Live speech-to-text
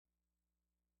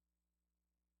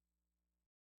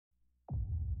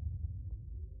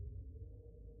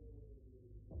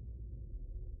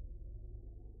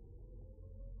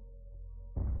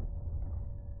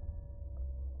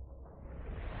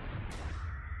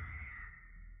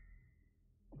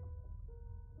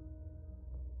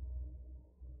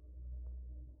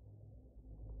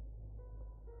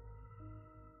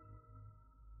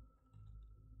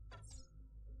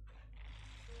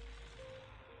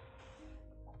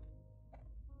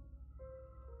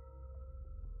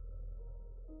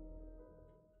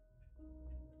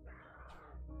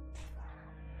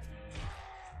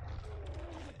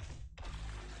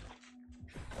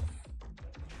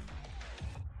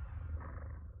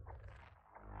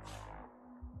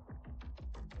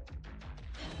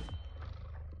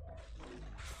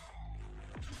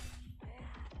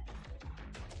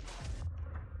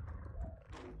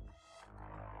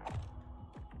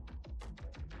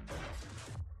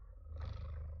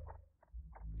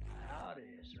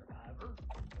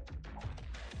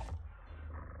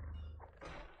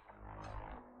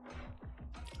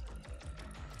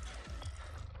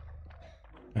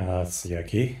That's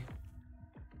yucky.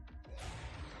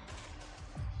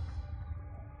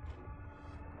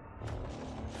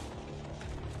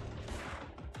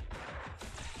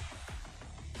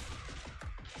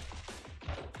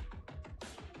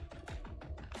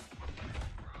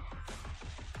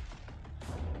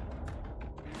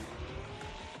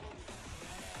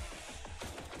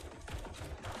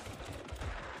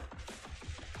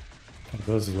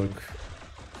 Those look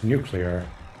nuclear.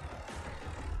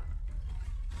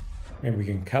 Maybe we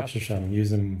can capture some and use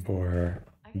them for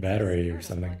battery or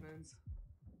something.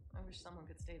 I wish someone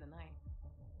could stay the night.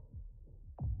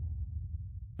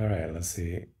 All right, let's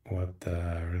see what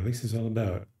the release is all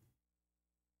about.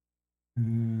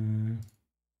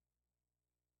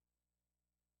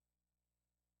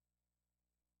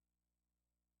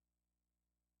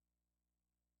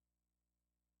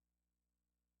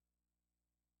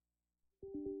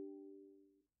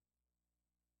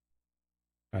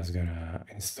 I was gonna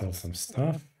install some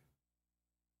stuff.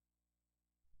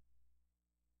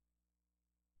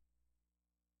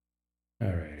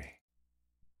 Alrighty.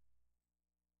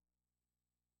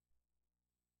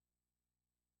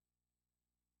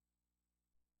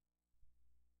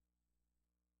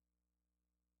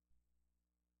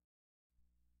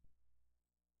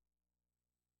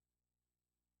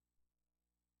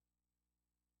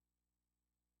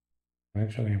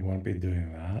 Actually, I won't be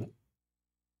doing that.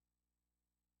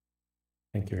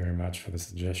 Thank you very much for the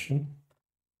suggestion.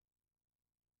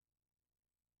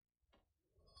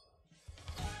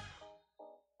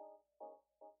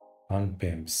 On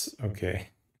pimps, okay.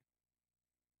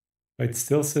 It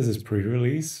still says it's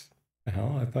pre-release. The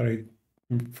hell, I thought it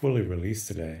fully released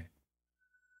today.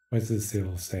 Why does it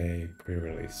still say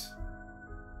pre-release?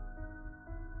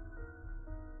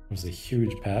 It was a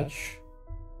huge patch.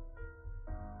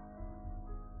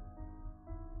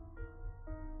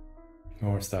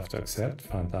 More stuff to accept.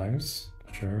 Fun times.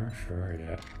 Sure,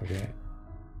 yeah, okay.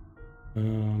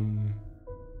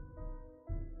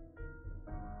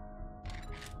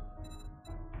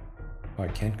 I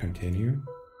can't continue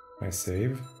my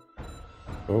save.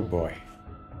 Oh boy.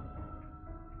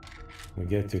 We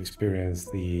get to experience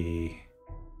the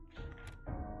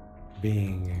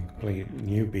being a complete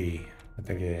newbie at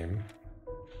the game.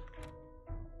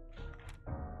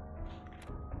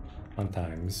 Fun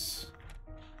times.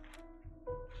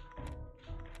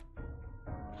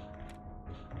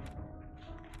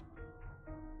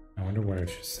 I wonder where I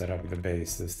should set up the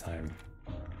base this time.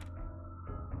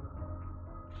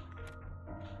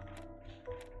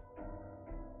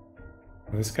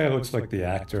 This guy looks like the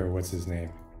actor, what's his name?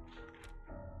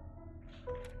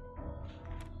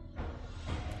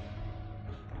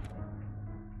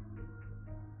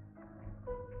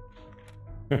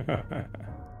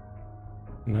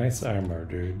 Nice armor,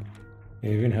 dude.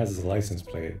 He even has his license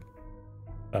plate.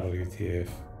 WTF.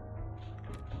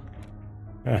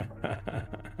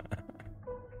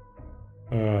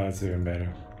 Oh, that's even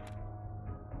better.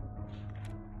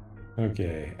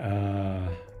 Okay,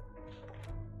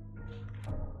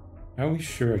 are we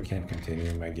sure I can't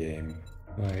continue my game?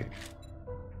 Like,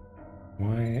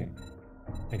 why?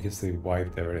 I guess they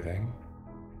wiped everything.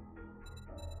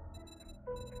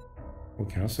 We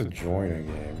can also join a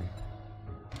game.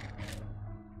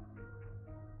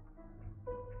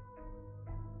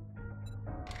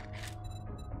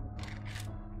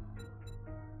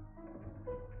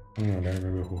 I don't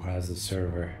remember who has the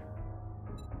server.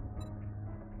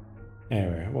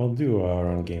 Anyway, we'll do our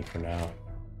own game for now.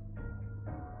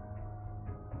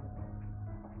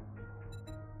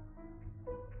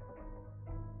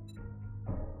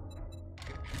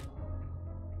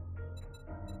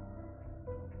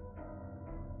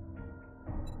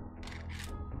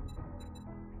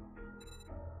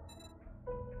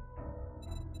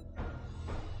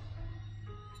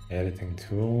 Editing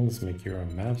tools, make your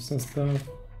own maps and stuff.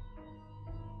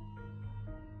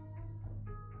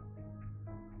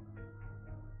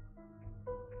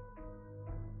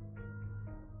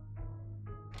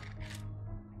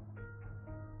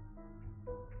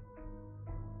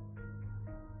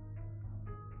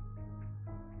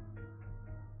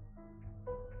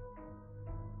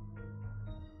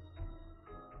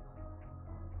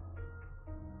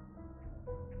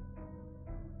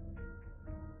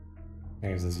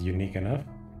 Is this unique enough?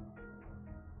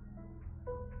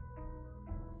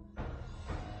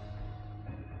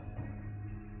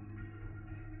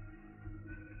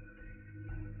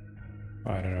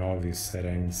 I don't know all these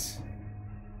settings.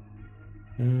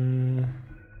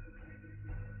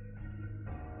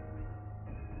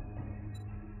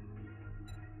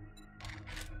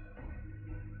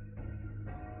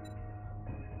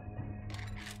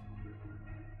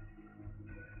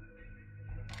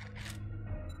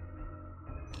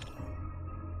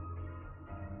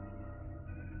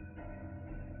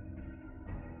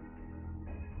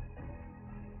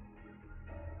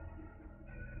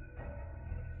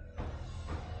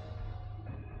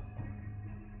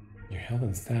 health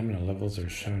and stamina levels are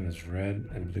shown as red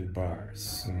and blue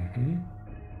bars.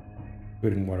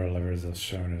 Food and water levels are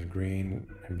shown as green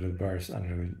and blue bars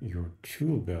under your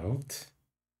tool belt.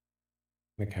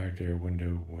 The character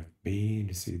window with B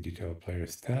to see detailed player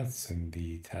stats and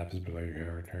the tabs below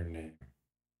your character name.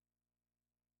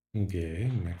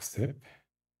 Okay, next tip.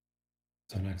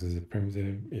 Sonax is a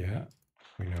primitive, yeah,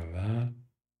 we know that.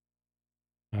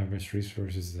 Harvest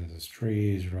resources such as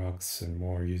trees, rocks, and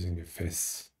more using the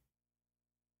fists.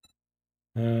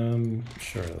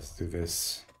 Sure, let's do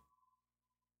this.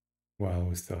 While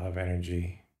we still have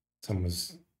energy. It's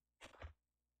almost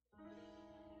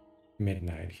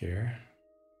midnight here.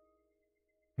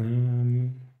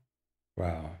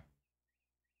 Wow.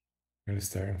 Really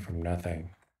starting from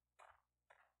nothing.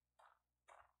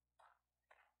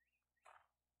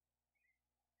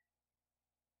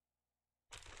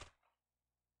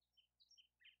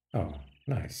 Oh,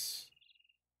 nice.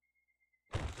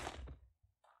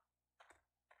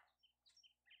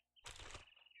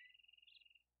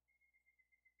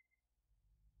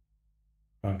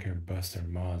 Bunker Buster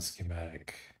mod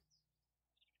schematic.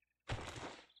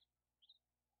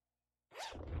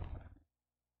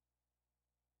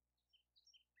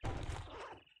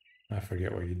 I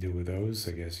forget what you do with those.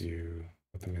 I guess you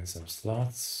put them in some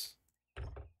slots.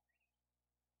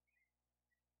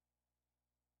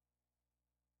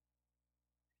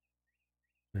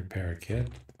 Repair kit,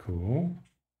 cool.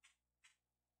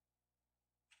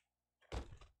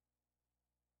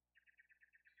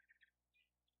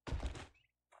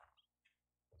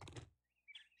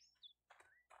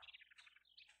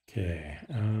 Okay,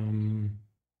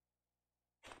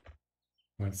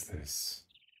 what's this?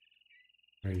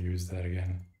 I use that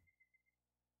again.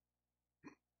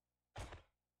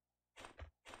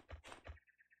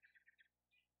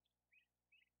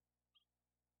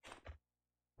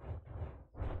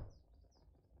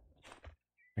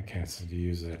 I canceled to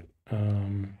use it.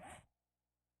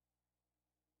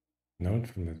 Note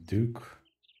from the Duke.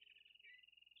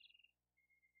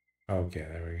 Okay,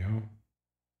 there we go.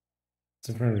 It's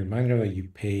a reminder that you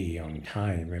pay on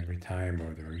time every time,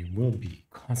 or there will be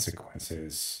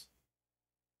consequences.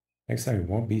 Next time it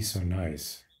won't be so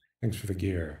nice. Thanks for the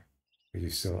gear, but you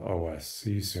still owe us.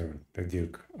 See you soon, the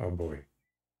Duke. Oh boy.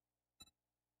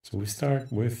 So we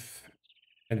start with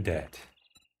a debt.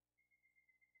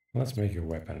 Let's make a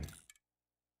weapon.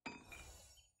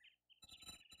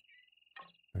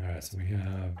 Alright, so we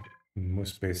have the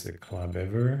most basic club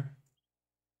ever.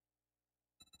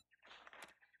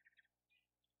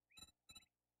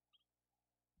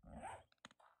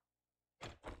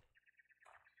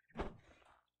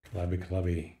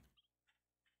 Clubby.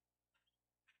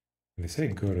 When they say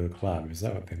go to the club, is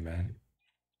that what they meant?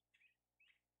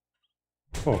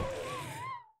 Oh.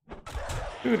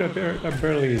 Dude, I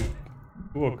barely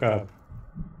woke up.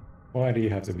 Why do you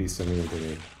have to be so mean to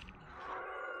me?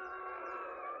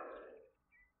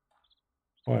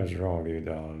 What is wrong with you,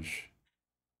 Dodge?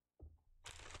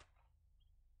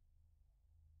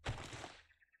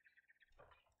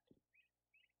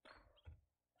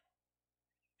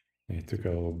 He took a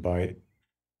little bite.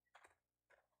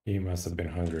 He must have been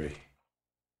hungry.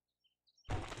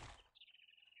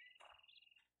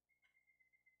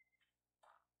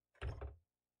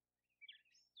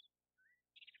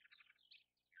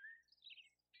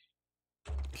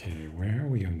 Okay, where are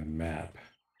we on the map?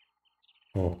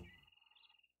 Oh,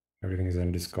 everything is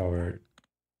undiscovered.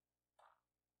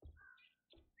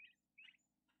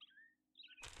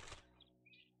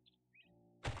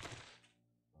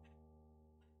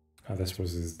 Oh, this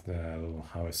was his little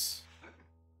house.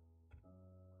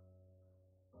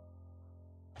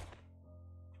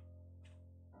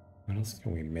 What else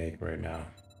can we make right now?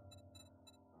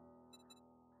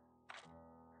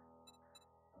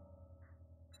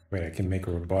 Wait, I can make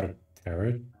a robotic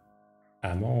turret?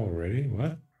 Ammo already?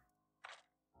 What?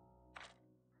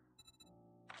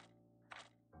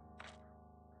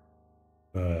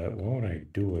 But what would I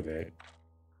do with it?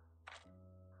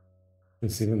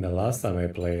 Since even the last time I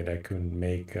played, I couldn't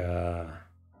make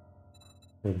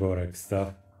robotic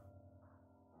stuff.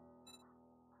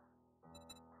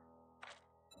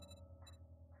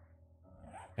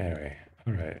 Anyway,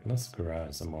 alright, let's go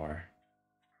around some more.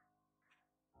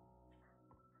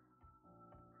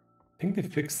 I think they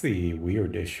fixed the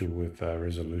weird issue with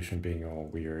resolution being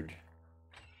all weird,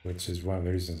 which is one of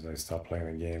the reasons I stopped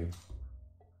playing the game.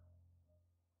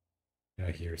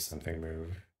 I hear something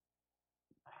move.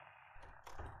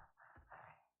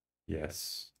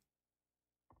 Yes.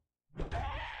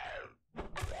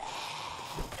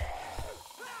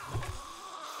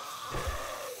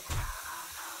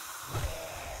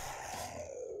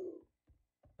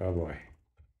 Oh boy.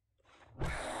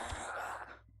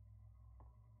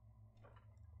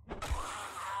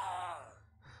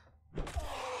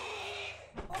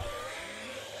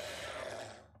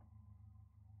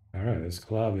 this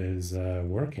club is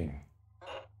working.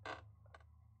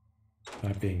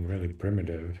 Not being really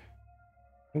primitive.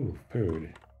 Ooh,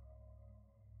 food.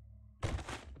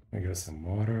 I got some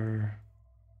water.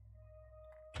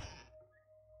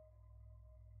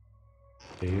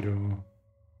 Potato.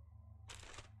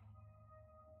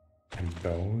 And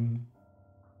bone.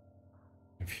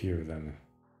 A few of them.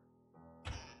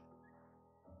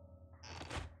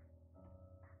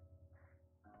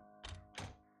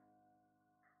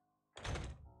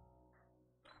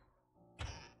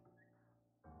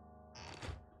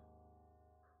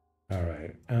 All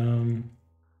right.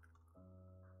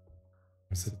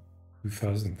 Is it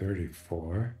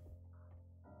 2034?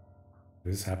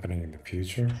 Is this happening in the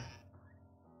future?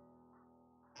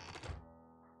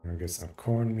 We'll get some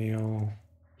cornmeal.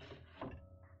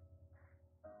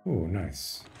 Oh,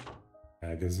 nice.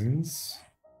 Magazines.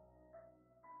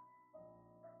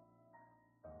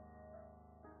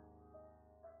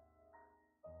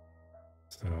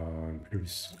 So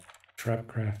improves trap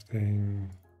crafting.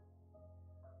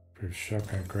 Improves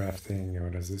shotgun crafting. And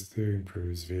what does this do?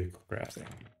 Improves vehicle crafting.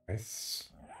 Nice.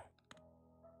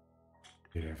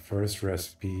 Yeah, first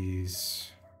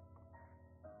recipes.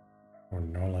 More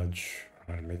knowledge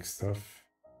on how to make stuff.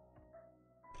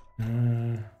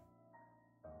 Oh,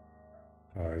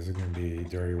 is it going to be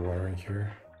dirty water in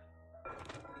here?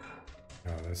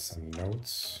 No, there's some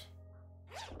notes.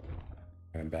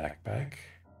 And a backpack.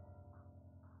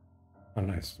 Oh,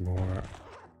 nice. More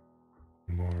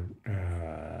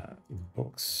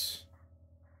books.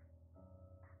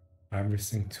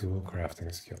 Harvesting tool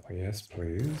crafting skill. Yes,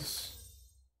 please.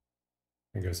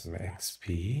 We got some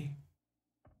XP.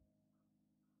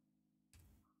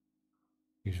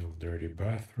 Usual dirty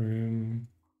bathroom.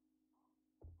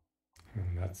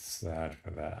 And that's that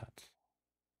for that.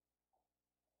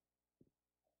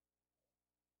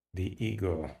 The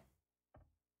eagle.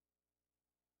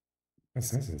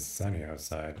 It's nice and sunny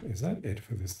outside. Is that it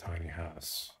for this tiny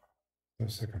house? No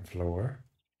second floor.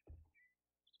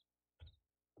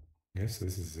 Guess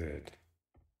this is it.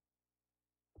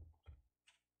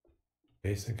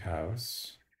 Basic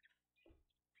house.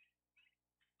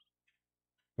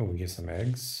 Oh, we get some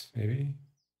eggs, maybe?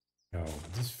 No,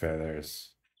 just feathers.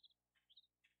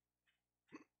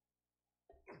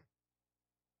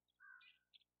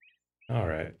 All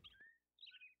right.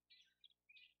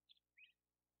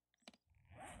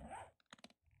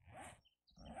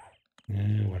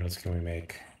 And what else can we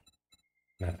make?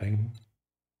 Nothing.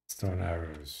 Stone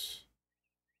arrows.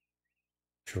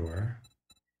 Sure.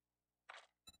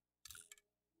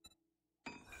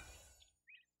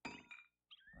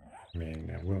 I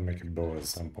mean, we'll make a bow at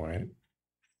some point.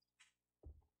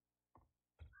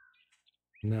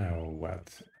 Now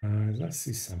what? Let's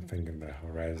see something in the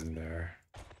horizon there.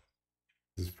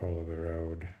 This is follow the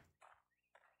road.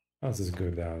 Let's just go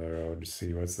down the road to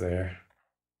see what's there.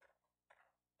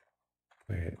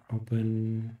 Wait,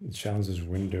 open the challenges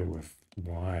window with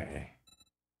Y.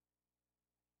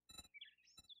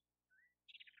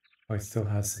 Oh, I still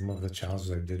have some of the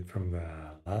challenges I did from the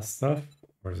last stuff,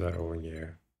 or is that all new?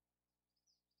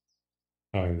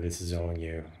 Oh, this is all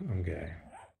new. Okay.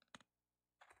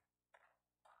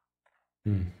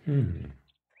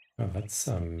 Oh, that's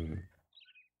some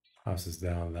houses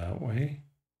down that way.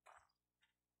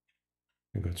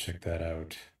 I'll go check that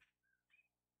out.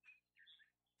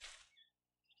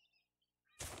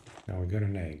 Now we got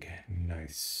an egg.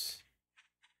 Nice.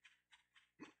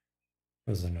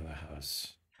 There's another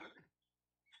house.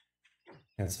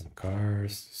 And some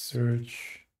cars to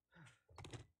search.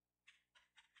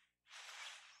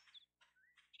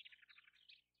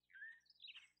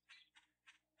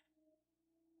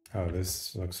 Oh,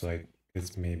 this looks like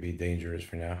it's maybe dangerous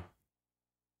for now.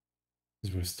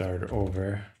 As we start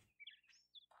over.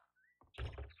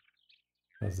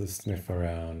 Let's just sniff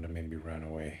around and maybe run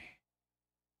away.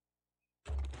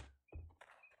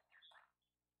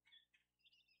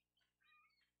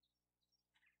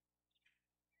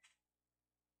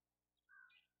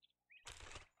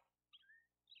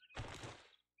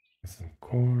 Some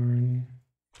corn.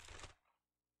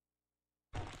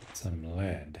 Some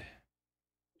lead.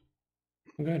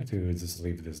 I'm going to just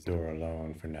leave this door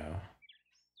alone for now.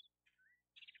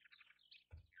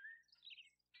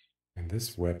 And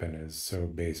this weapon is so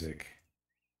basic.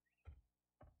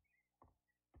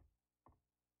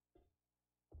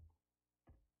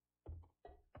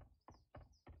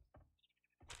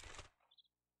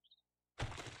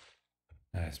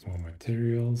 Nice, more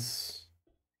materials.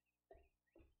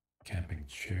 Camping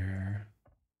chair.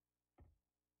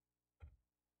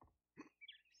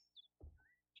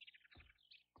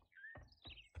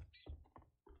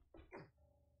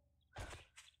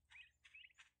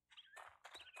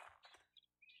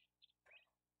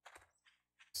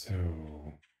 So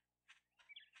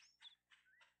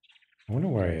I wonder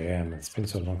where I am. It's been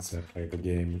so long since I played the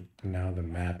game. Now the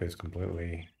map is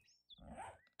completely...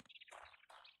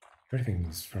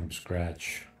 everything's from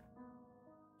scratch.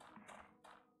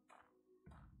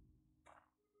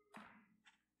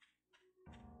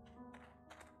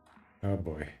 Oh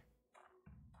boy.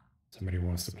 Somebody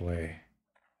wants to play.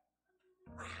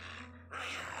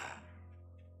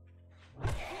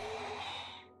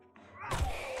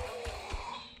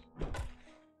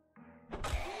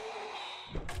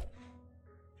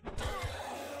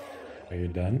 Are you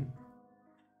done?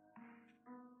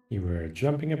 You were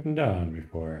jumping up and down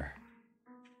before.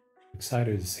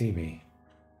 Excited to see me.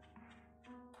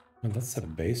 Oh, that's a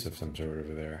base of some sort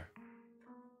over there.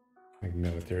 Like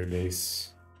military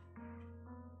base.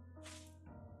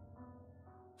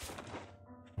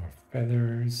 More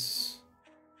feathers.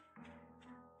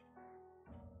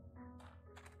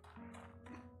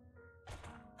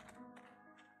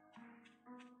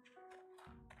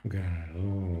 We got a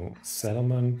little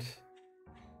settlement.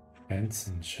 Fence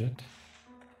and shit.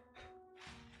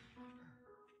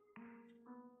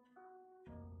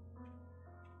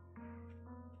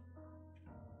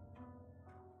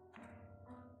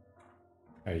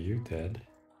 Are you dead?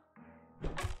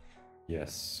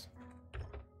 Yes.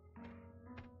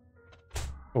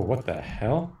 Oh, what the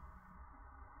hell?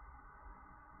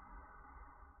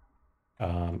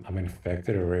 I'm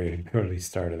infected already. Early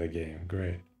start of the game.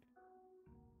 Great.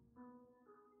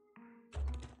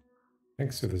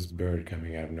 Thanks to this bird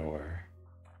coming out of nowhere.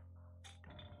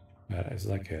 That is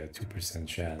like a 2%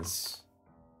 chance.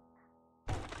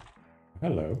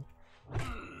 Hello.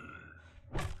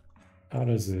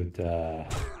 How's it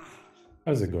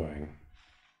going?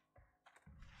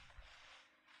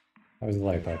 How's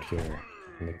life out here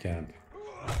in the camp?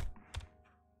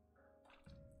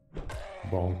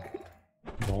 Bonk.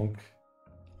 Bonk.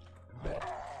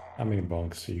 How many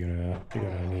bonks are you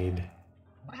gonna need?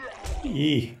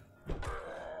 Eee.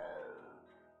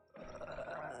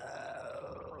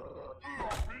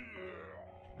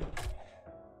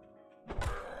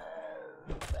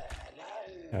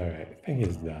 Alright, I think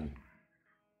it's done.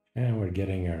 And we're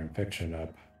getting our infection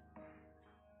up.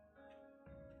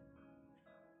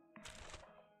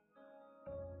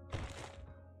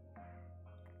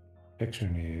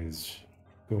 Infection is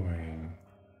going...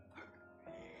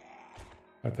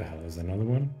 What the hell, is another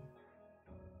one?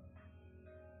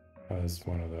 Oh, it's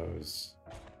one of those.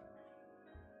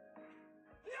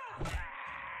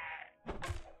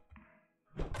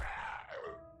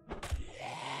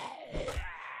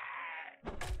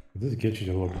 This gets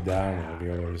you to look down while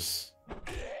the others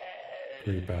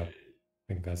creep up. I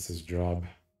think that's his job.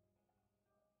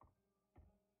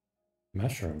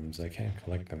 Mushrooms, I can't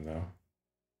collect them though.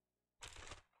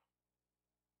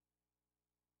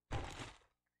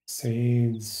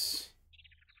 Seeds.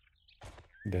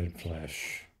 Dead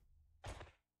flesh.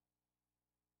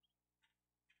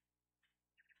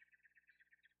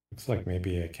 Looks like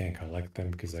maybe I can't collect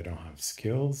them because I don't have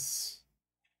skills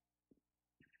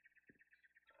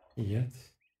yet.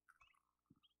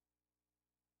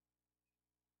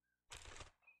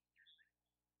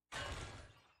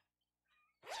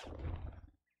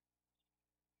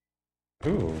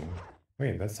 Ooh,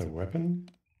 wait, that's a weapon?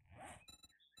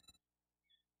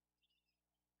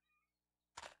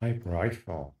 Type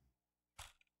rifle.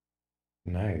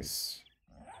 Nice.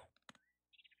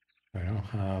 I don't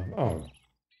have... Oh.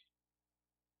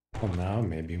 Well, now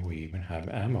maybe we even have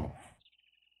ammo.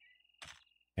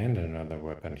 And another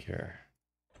weapon here.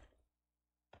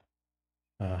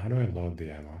 How do I load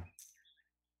the ammo?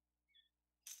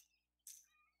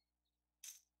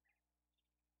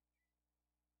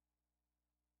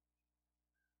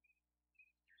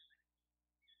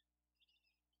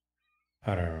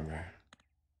 I don't remember.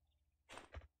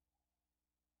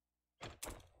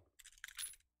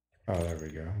 Oh, there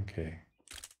we go. Okay.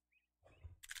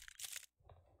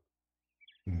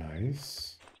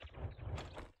 Nice.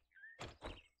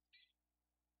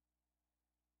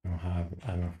 Don't have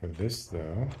ammo for this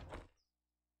though.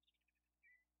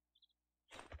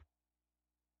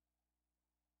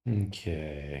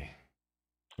 Okay.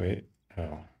 Wait.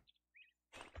 Oh.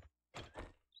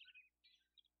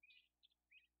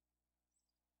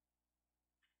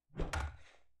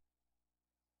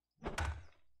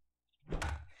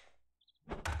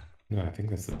 No, I think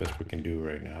that's the best we can do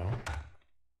right now.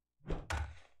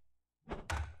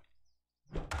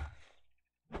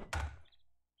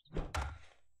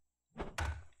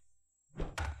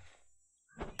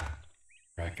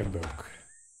 Crack a book.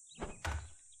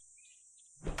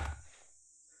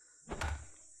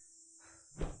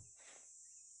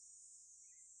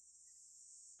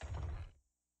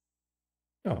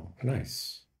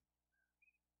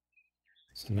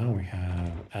 So now we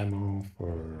have ammo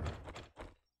for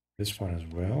this one as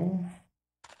well.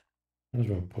 Might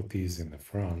as well put these in the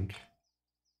front.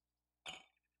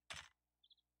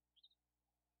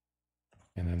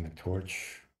 And then the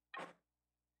torch.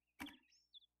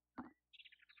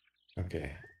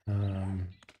 Okay.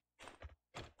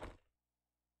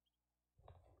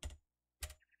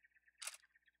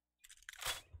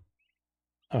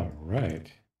 All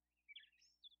right.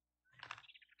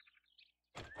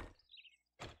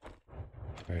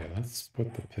 Okay, let's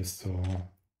put the pistol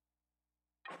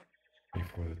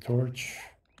before the torch.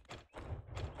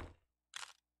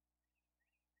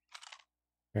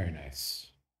 Very nice.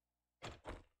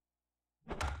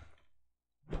 Now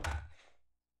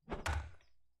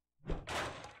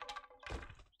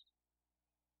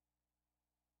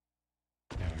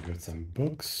we got some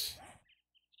books.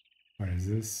 What is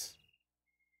this?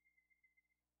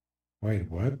 Wait,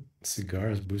 what?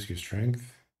 Cigars boost your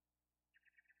strength?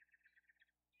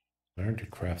 Learn to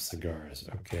craft cigars.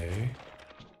 Okay.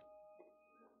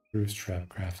 Bruce trap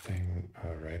crafting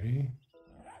already.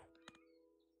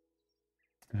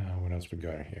 What else we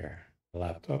got here?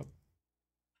 Laptop.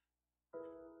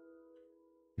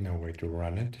 No way to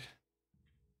run it.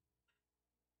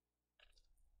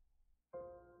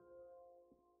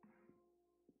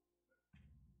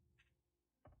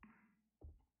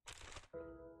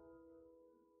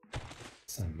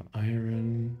 Some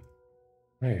iron.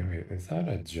 Wait, is that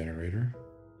a generator?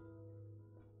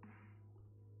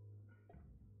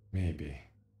 Maybe.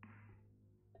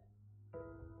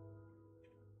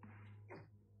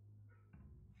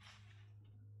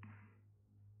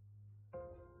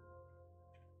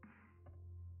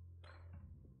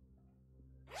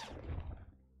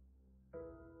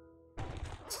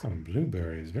 Some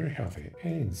blueberries, very healthy.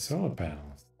 And solar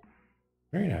panels.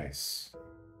 Very nice.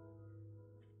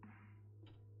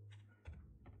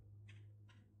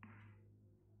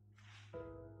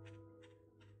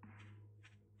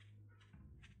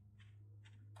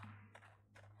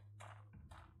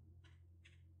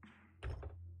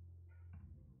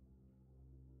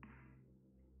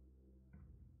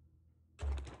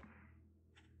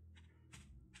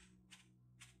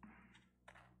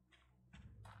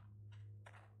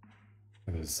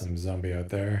 There's some zombie out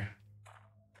there.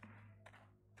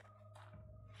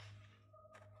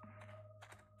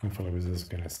 Hopefully I was just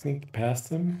gonna sneak past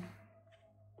them.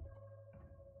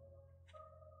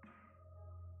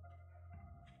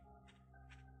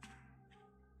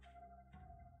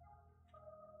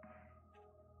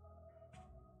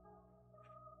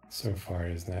 So far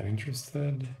is not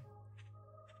interested.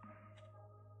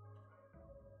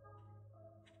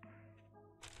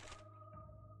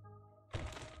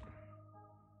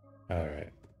 All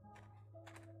right.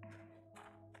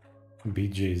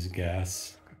 BJ's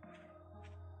gas.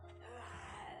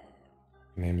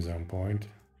 Name's on point.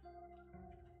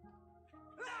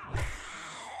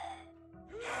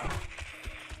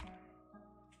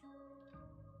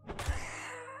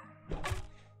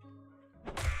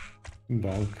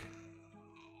 Bulk.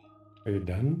 Are you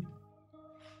done?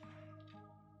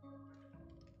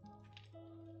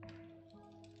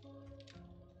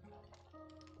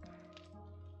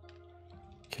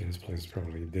 Okay, this place is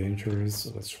probably dangerous,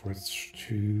 so let's switch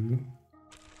to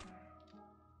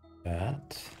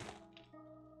that.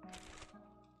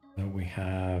 Then we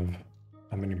have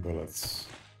how many bullets?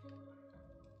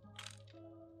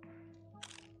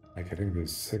 Like I think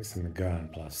there's 6 in the gun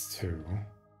plus 2.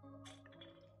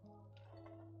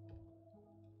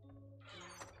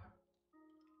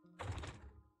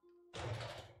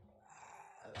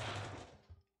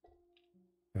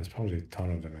 There's probably a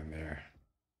ton of them in there.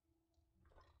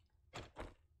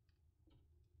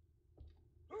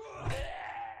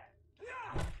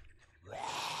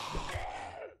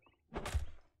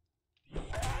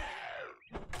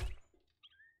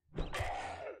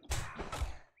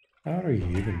 How do you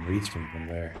even reach me from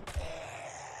there?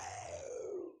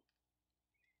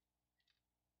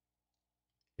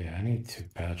 Yeah, I need to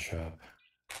patch up.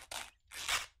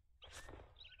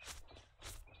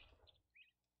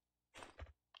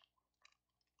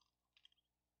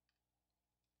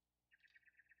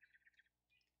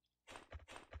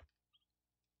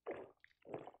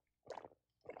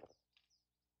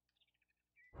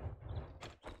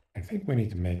 I think we need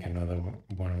to make another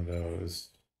one of those.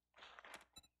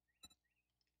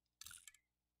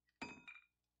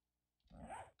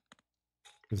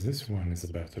 Because this one is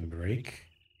about to break.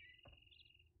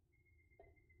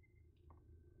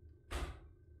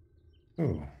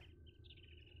 Oh.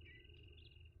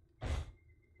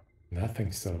 That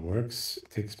thing still works. It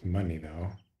takes money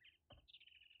though.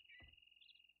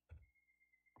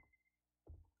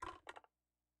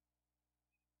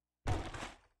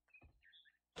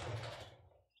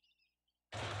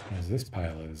 this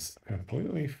pile is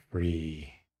completely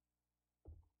free.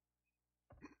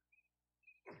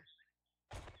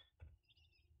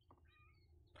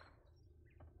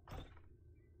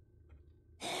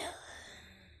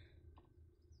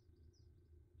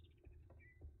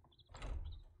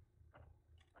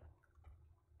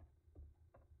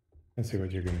 Let's see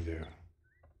what you're gonna do.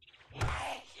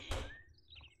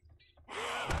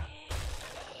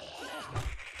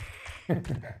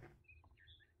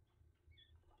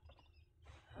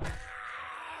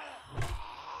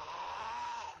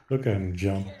 Look at him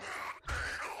jump.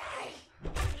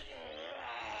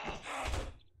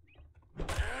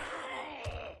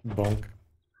 Bonk.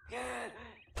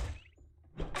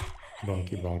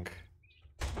 Bonky bonk.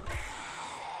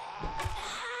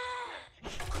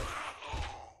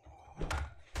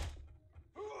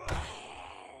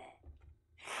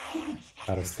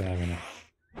 Out of stamina.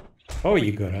 Oh,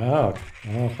 you got out.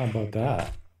 Oh, how about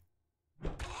that?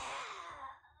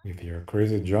 With your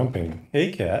crazy jumping.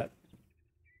 Hey, cat.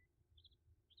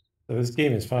 So this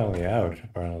game is finally out,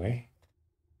 apparently.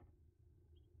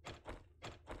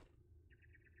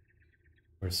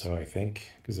 Or so I think,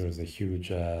 because there was a huge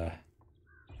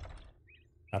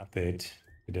update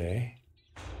today.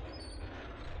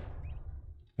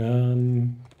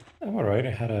 I'm alright.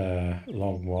 I had a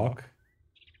long walk.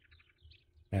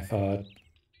 I thought,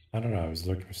 I don't know, I was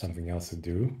looking for something else to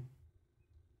do.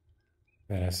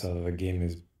 Then I saw that the game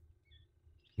is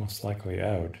most likely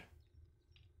out.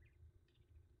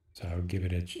 So I'll give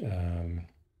it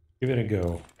a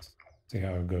go. See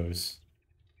how it goes.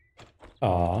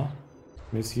 Aw,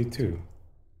 miss you too.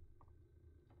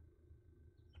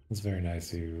 It's very nice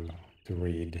to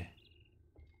read.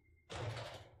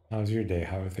 How's your day?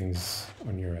 How are things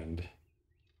on your end?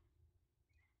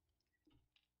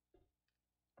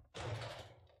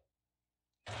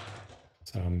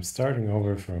 So I'm starting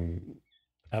over from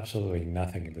absolutely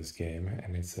nothing in this game,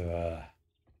 and it's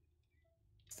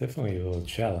definitely a little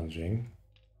challenging.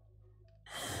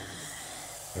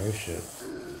 Oh shit.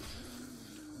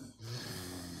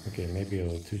 Okay, maybe a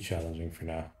little too challenging for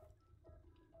now.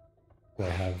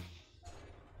 But I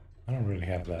don't really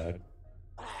have that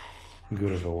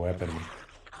good of a weapon.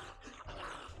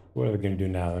 What are we gonna do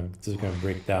now? I'm just gonna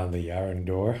break down the iron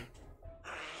door.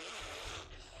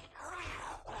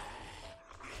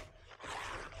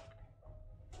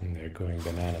 And they're going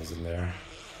bananas in there.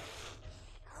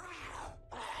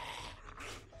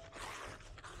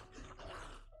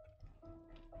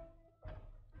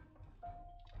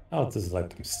 I'll just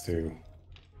let them stew.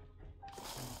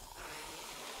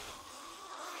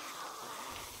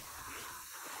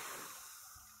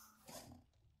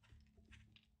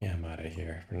 Yeah, I'm out of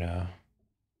here for now.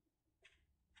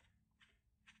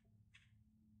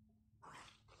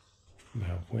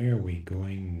 Now, where are we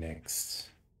going next?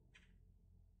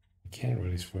 We can't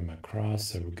really swim across,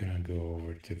 so we're gonna go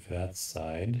over to that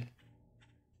side.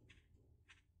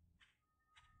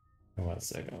 One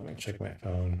second, let me check my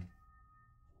phone.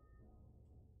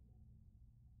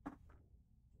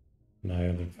 My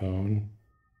other phone.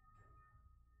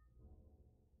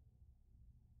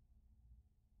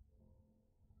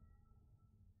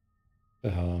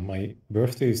 My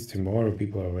birthday is tomorrow.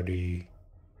 People are already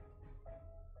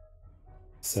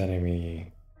sending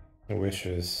me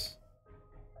wishes.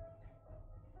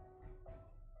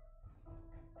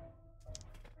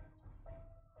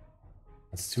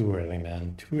 It's too early,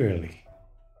 man. Too early.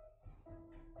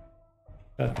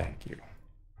 But thank you.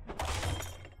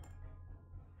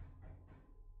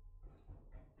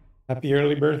 Happy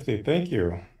early birthday. Thank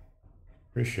you.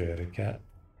 Appreciate it, cat.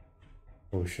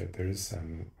 Oh shit, there's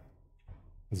some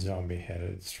zombie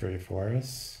headed straight for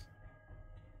us.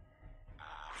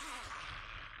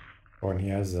 Oh, and he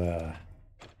has a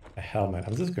helmet.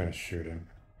 I'm just gonna shoot him.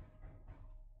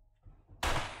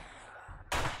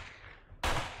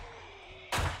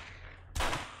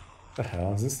 What the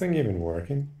hell? Is this thing even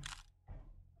working?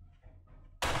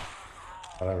 Oh,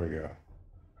 there we go.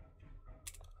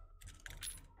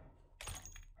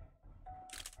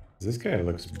 This guy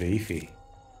looks beefy.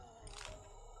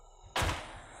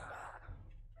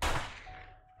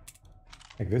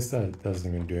 Like this doesn't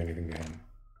even do anything to him.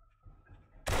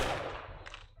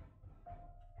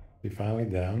 Is he finally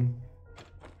down?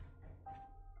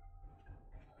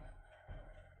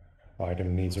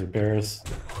 Item needs repairs.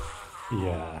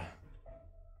 Yeah.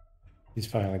 He's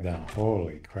finally down.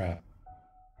 Holy crap.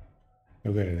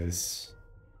 Look at this.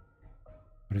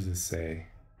 What does this say?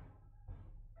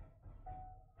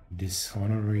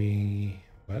 Dishonorary...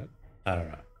 What? I don't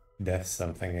know. Death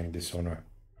something and dishonor.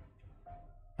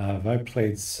 Have I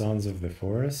played Sons of the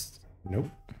Forest? Nope.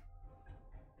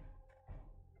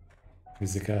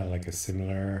 Is it kind of like a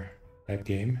similar That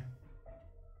game?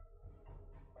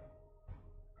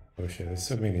 Oh shit, there's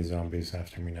so many zombies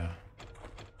after me now.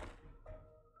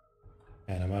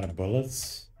 And I'm out of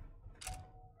bullets.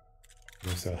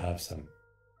 We still have some.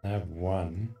 I have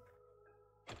one.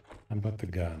 How about the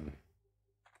gun?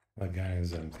 The gun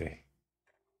is empty.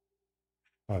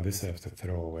 Oh, this I have to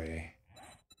throw away.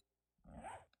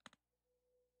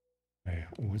 Wait,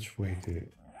 which way to...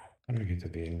 How do we get to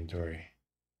the inventory?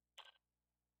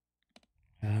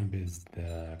 Tab is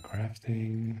the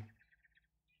crafting.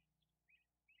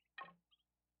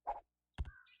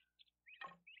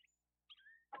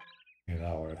 Yeah,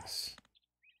 that works.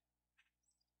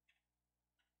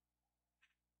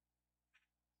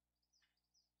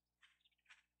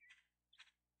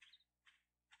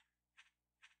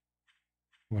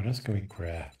 What else can we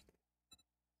craft?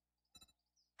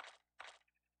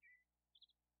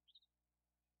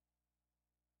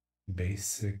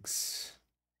 Basics.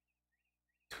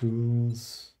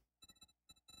 Tools.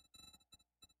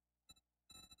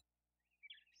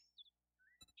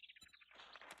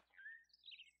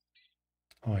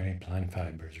 Oh, I need plant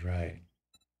fibers, right.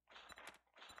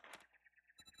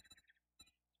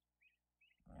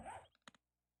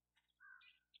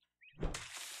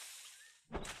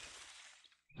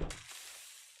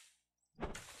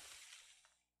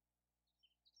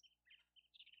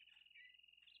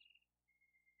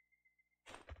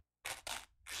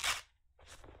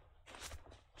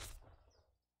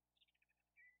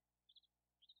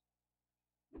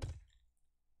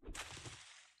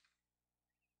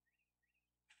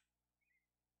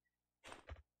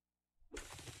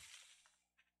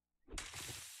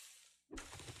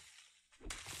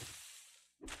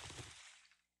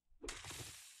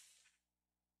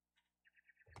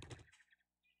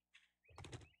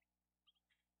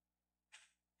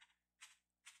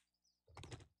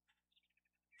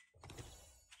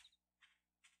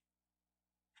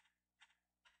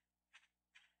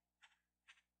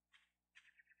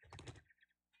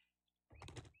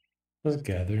 Let's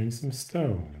gather in some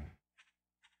stone.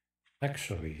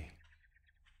 Actually,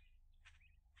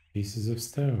 pieces of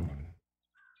stone.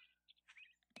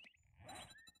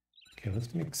 Okay,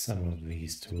 let's make some of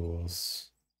these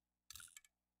tools.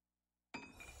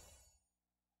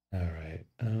 Alright,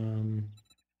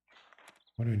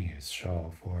 what do we need a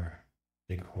shawl for?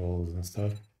 Big holes and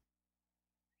stuff?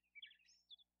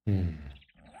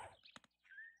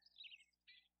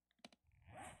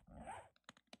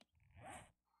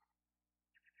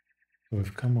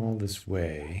 We've come all this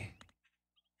way.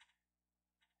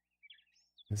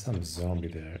 There's some zombie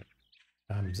there.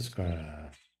 I'm just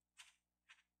gonna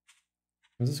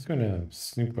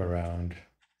snoop around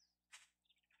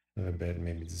a little bit,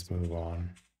 maybe just move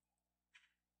on.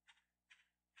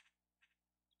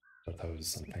 Thought that was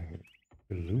something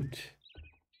to loot.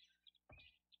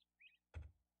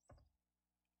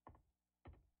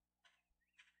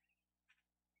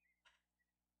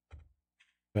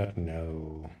 But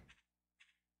no.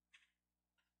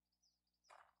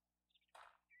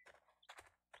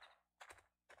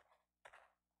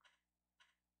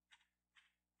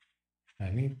 I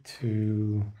need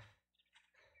to...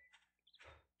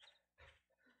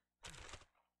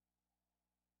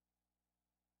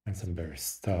 find some better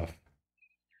stuff.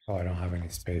 Oh, I don't have any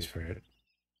space for it.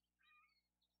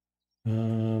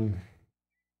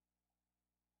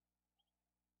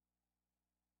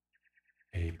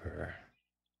 Paper.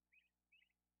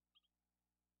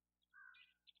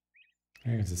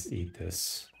 I'm gonna just eat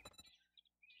this.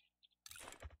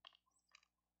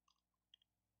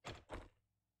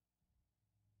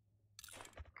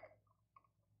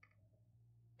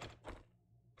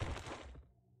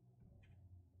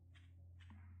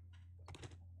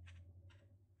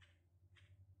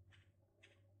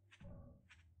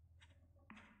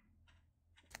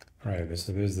 Alright,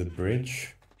 so there's the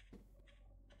bridge.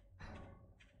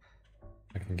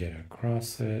 I can get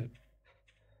across it.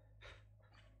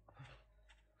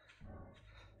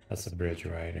 That's the bridge,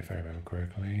 right? If I remember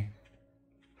correctly.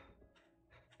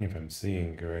 If I'm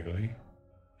seeing correctly.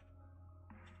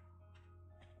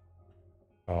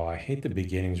 Oh, I hate the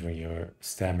beginnings when your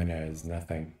stamina is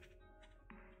nothing.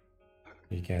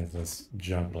 You can't just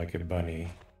jump like a bunny.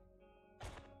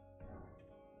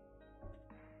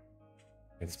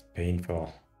 It's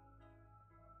painful.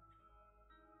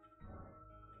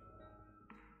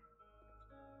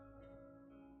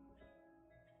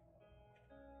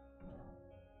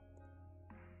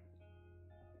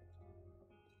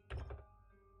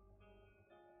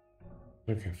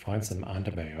 We can find some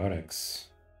antibiotics.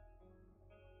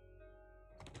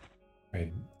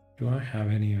 Wait, do I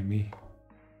have any on me?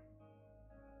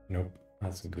 Nope,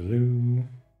 that's glue.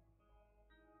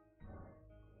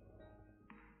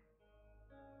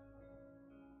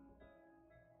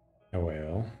 Oh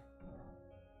well.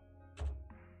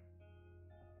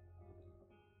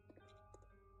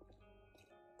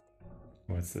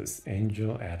 What's this?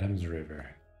 Angel Adams River.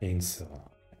 Ainsel.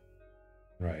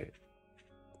 Right.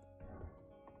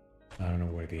 I don't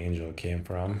know where the angel came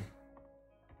from.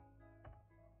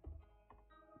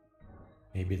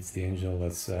 Maybe it's the angel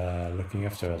that's looking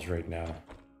after us right now.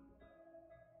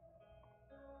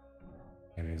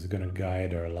 And he's gonna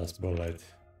guide our last bullet.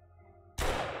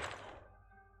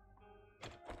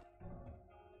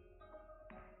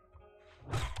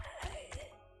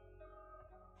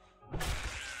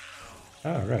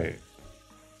 Oh, right.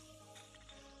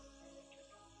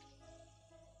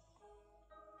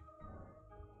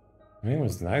 I mean, it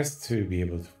was nice to be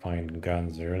able to find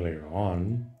guns earlier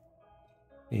on.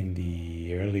 In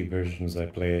the early versions I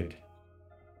played,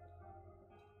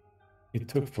 it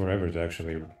took forever to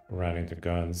actually run into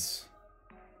guns.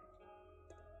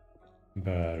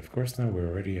 But of course now we're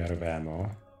already out of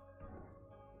ammo.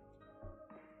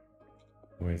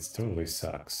 Which totally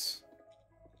sucks.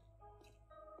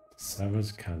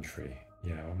 Savage Country.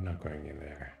 Yeah, I'm not going in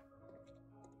there.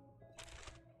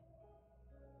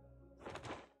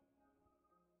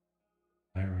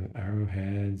 Iron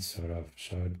arrowhead, sort of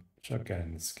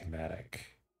shotgun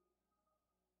schematic.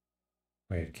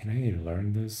 Wait, can I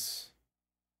learn this?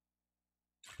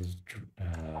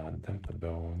 Dump the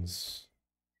bones.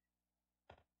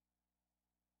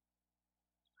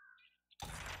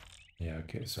 Yeah,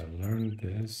 okay, so I learned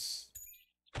this.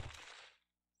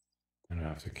 I don't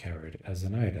have to carry it as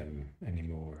an item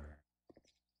anymore.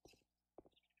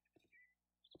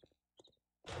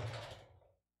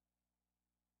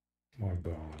 More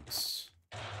bones.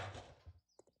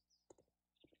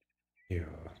 Here.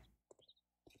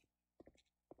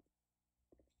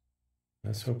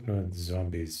 Let's hope no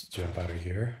zombies jump out of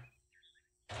here.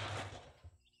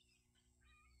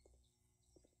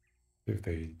 If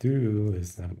they do,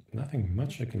 there's nothing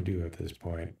much I can do at this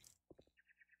point.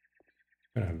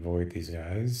 I'm gonna avoid these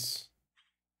guys.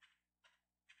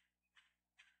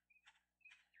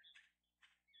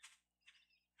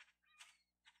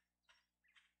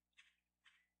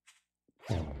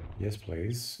 Oh, yes,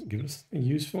 please. Give us something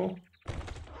useful.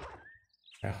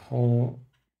 A whole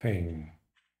thing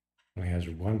only has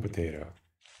one potato.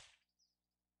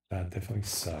 That definitely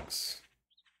sucks.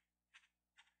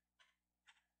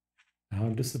 How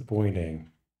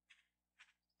disappointing.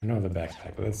 Another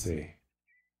backpack, let's see.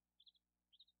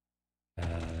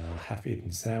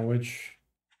 Half-eaten sandwich.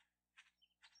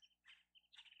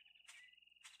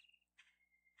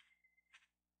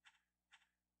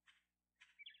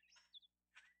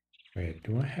 Wait,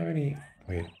 do I have any?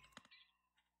 Wait.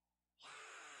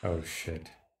 Oh shit.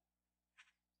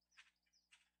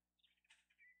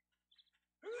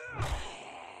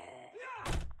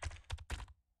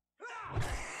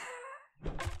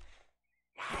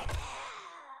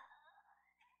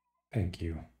 Thank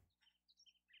you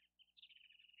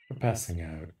for passing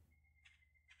out.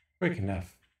 Quick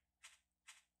enough.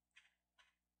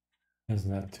 As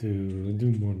not to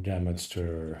do more damage to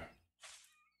her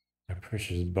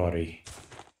precious body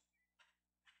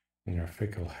and her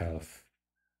fickle health.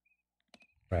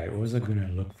 Right, what was I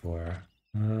gonna look for?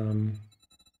 How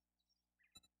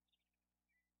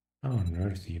on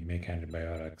earth do you make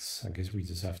antibiotics? I guess we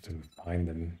just have to find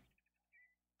them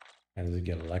and just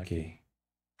get lucky.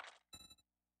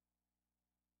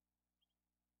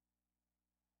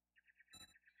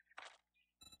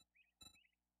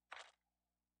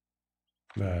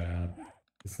 But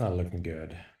it's not looking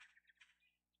good.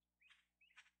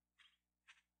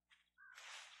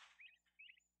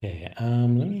 Okay, let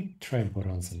me try and put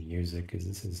on some music because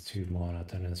this is too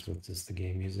monotonous with just the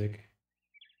game music.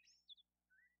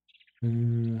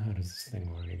 How does this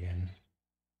thing work again?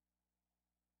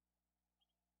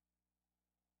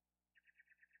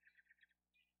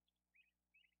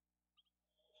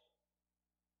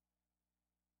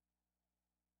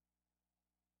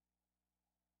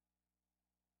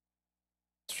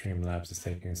 Streamlabs is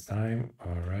taking its time.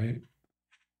 All right.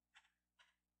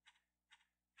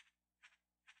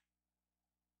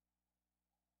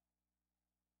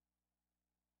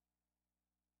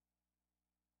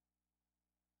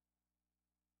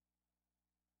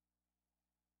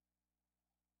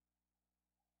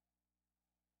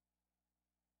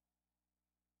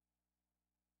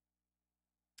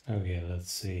 Okay,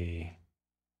 let's see.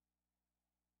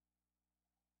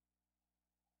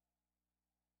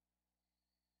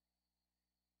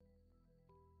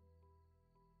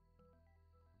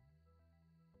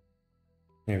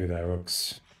 Maybe that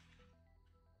works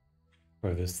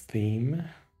for this theme.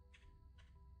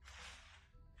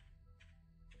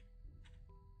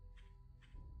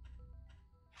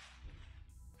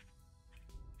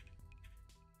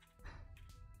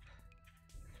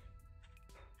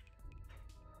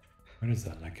 What is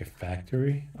that, like a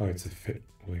factory? Oh, it's a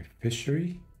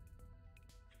fishery?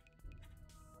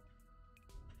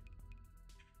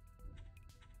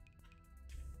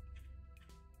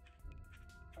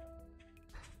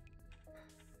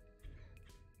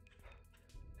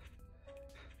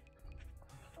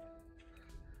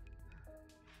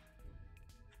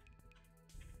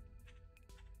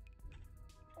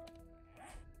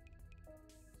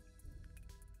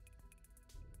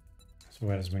 So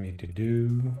what else we need to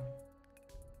do?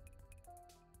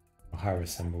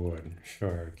 Harvest some wood.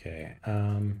 Sure, okay.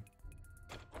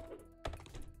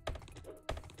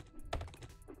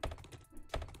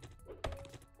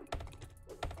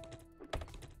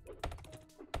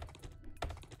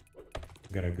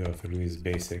 Gotta go through these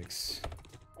basics.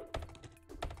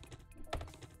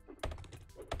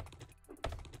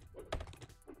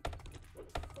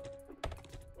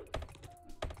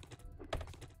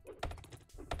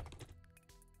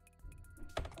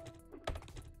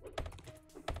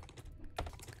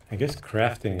 I guess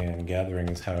crafting and gathering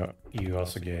is how you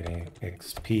also get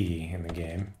XP in the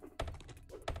game,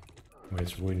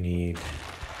 which we need.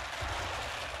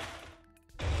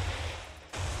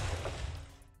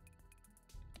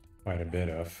 Quite a bit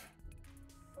of.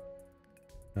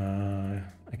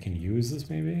 I can use this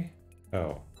maybe?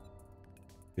 Oh,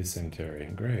 dysentery,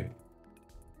 great.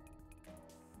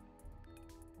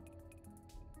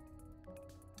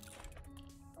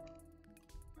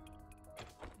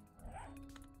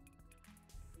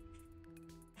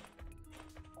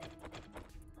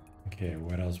 Okay,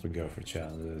 what else would go for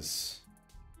challenges?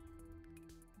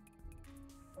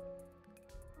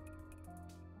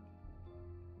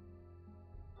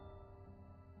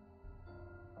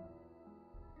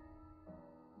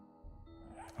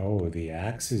 Oh, the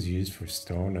axe is used for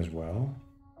stone as well?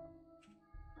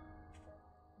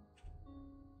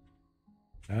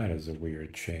 That is a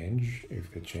weird change,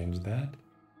 if they change that.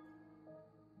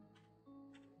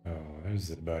 Oh, there's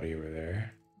the buddy over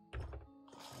there.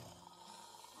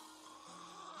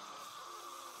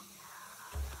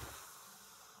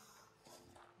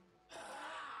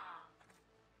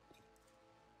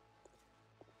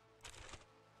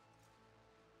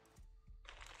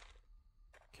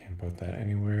 Can't put that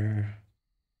anywhere.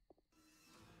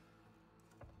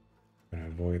 Gonna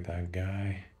avoid that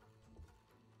guy.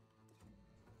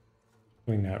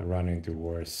 Hopefully not run into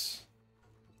worse.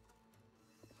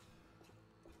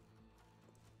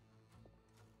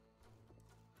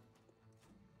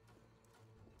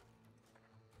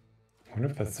 I wonder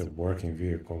if that's a working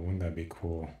vehicle. Wouldn't that be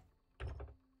cool?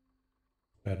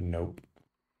 But nope.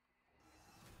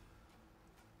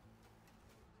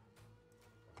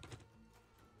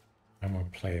 Armor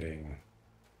plating.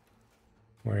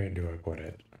 Where do I put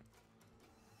it?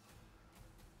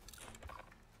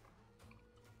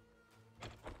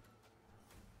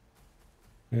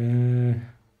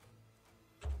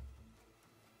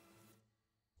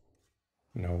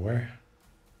 Nowhere.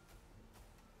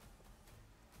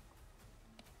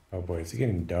 Oh boy, it's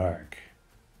getting dark.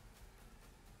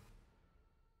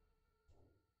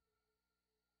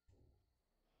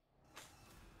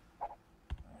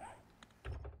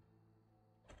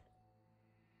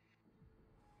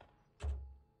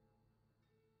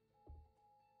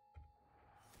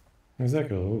 There's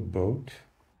like a little boat.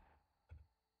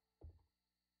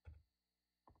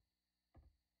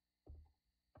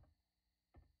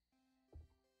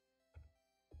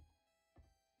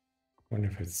 Wonder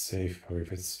if it's safe or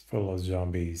if it's full of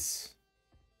zombies.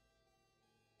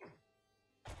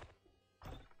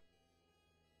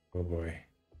 Oh boy.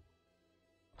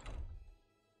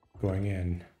 Going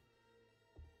in.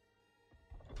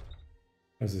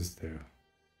 What does this do?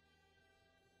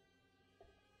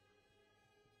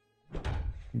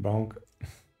 Bonk.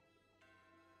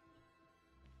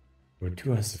 We're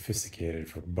too unsophisticated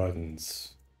for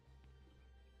buttons.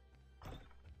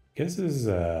 Guess this is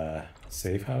a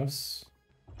safe house,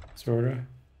 sorta.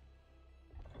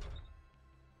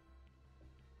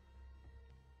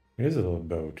 It is a little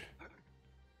boat.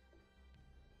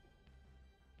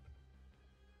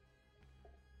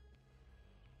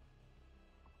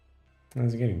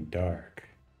 It's getting dark.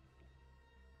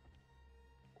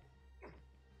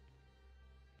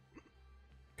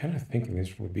 Kind of thinking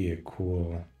this would be a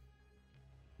cool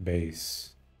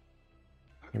base.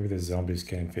 Maybe the zombies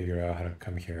can't figure out how to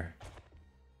come here.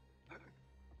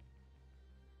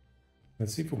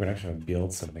 Let's see if we can actually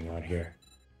build something out here.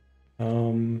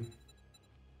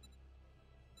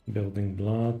 Building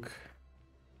block.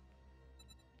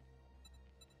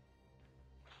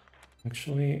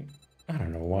 Actually, I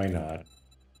don't know, why not?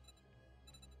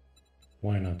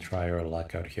 Why not try our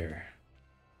luck out here?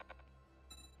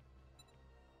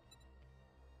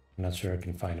 I'm not sure I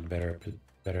can find a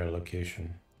better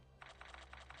location.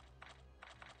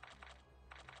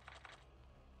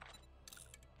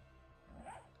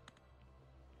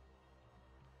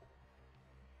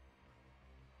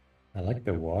 I like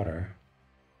the water.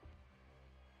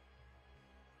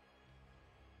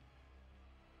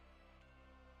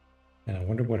 And I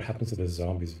wonder what happens to the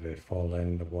zombies if they fall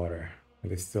in the water. Are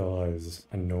they still as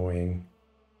annoying,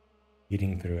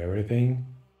 eating through everything?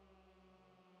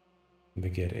 They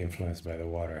get influenced by the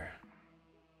water.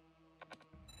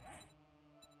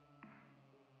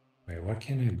 Wait, why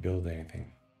can't I build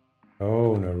anything?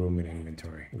 Oh, no room in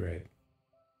inventory. Great.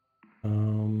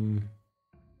 I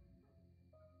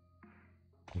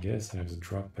guess I have to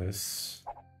drop this.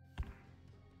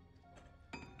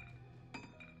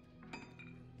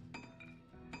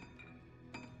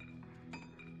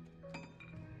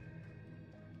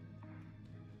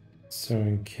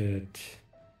 Sewing kit.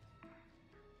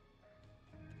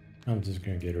 I'm just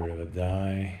gonna get rid of the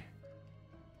dye.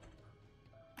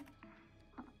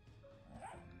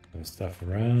 Some stuff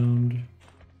around.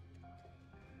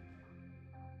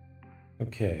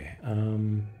 Okay,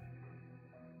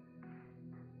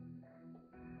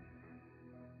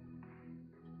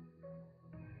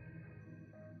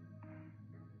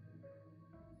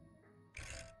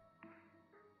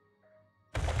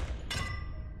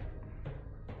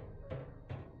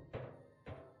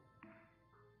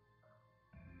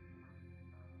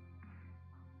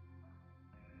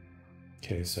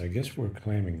 okay, so I guess we're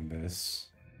claiming this.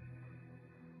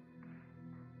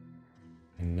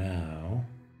 And now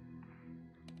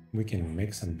we can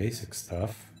make some basic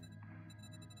stuff.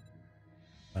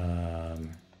 We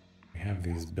have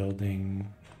these building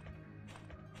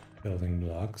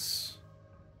blocks.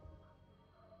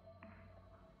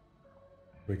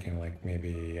 We can like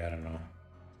maybe, I don't know.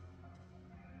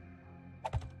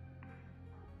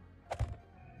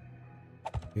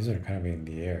 These are kind of in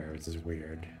the air, which is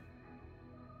weird.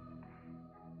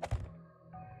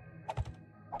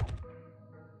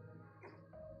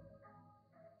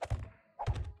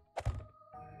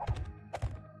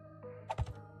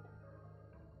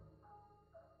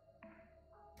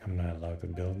 I'm not allowed to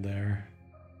build there.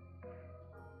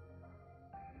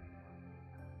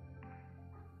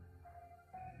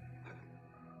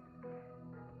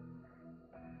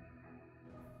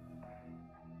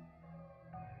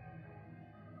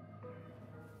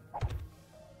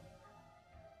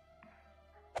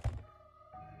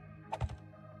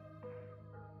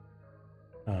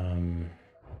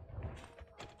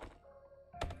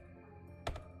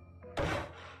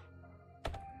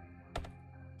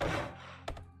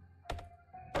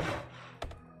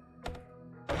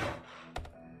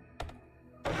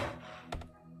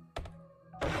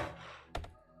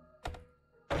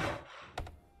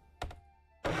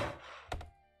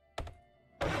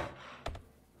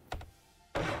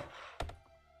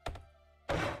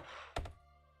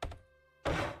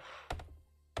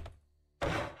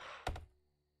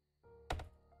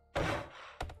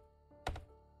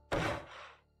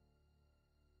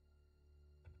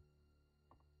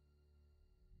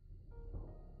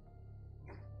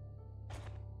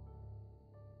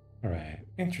 All right,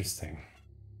 interesting.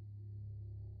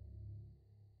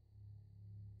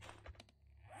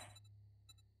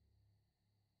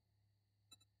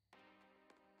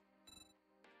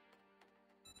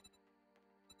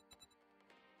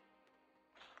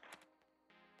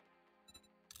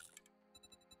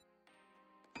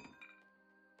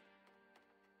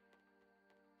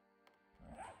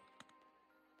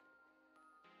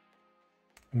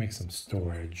 Make some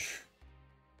storage.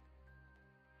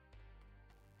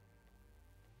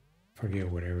 Forget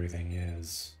what everything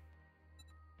is.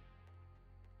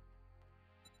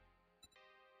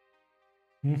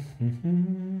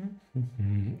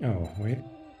 Oh, wait.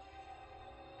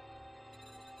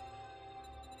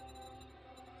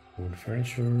 Wood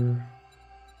furniture.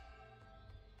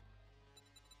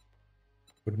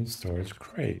 Wooden storage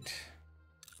crate.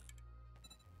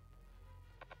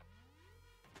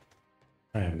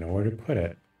 I have nowhere to put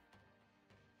it.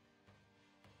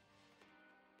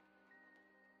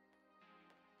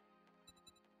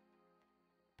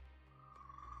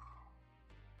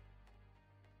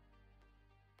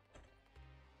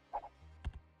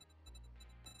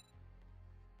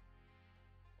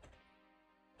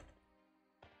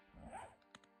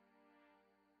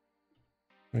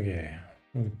 Okay,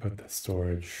 let me put the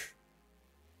storage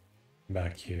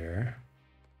back here.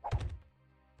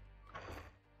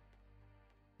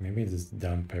 Maybe just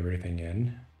dump everything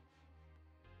in.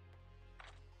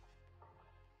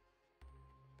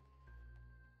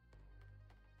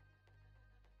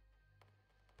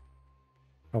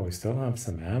 Oh, we still have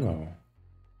some ammo.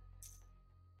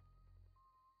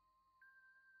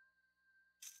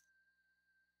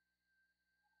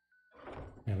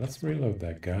 Yeah, let's reload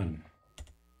that gun.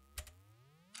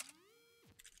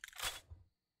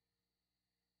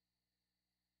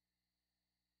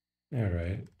 All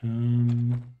right.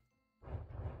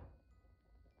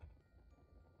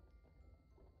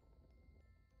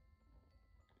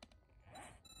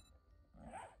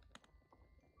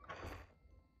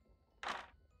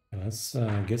 Let's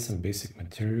get some basic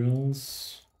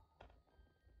materials.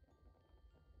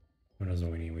 What else do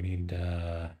we need? We need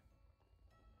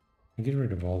get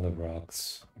rid of all the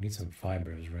rocks. We need some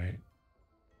fibers, right?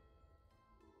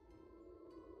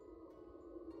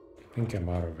 I think I'm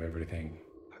out of everything.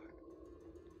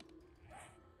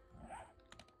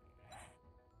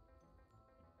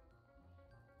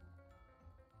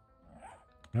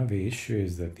 Now the issue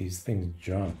is that these things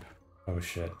jump. Oh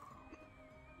shit.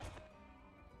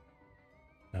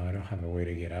 Now I don't have a way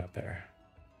to get up there.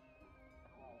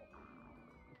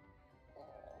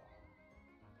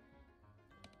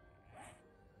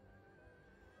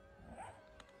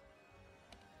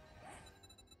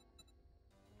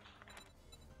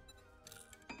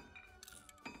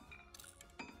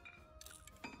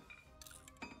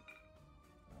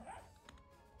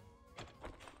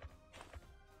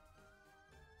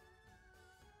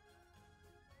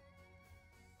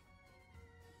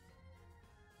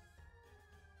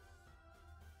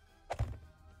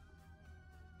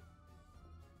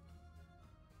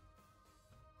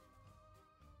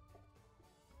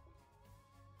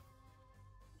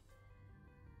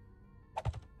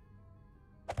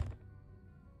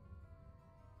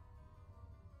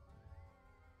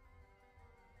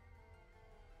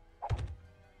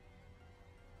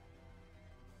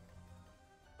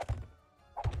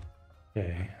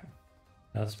 Okay,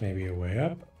 that's maybe a way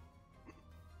up.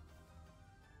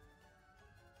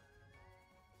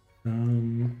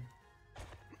 Then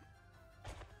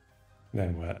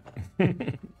what?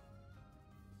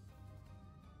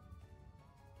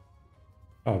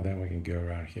 Oh, then we can go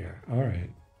around here. All right.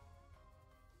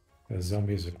 The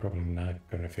zombies are probably not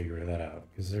going to figure that out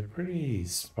because they're pretty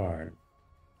smart.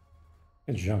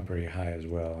 They jump pretty high as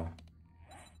well.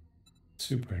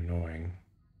 Super annoying.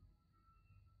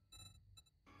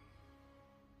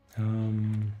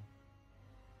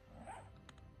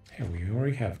 Hey, we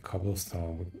already have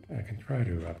cobblestone. I can try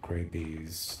to upgrade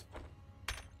these.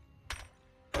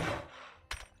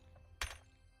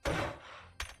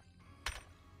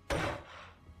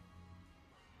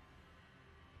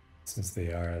 Since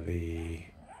they are the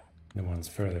ones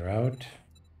further out.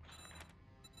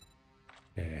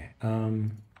 Okay, no,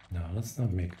 let's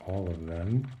not make all of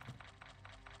them.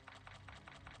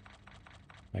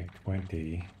 Like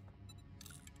 20.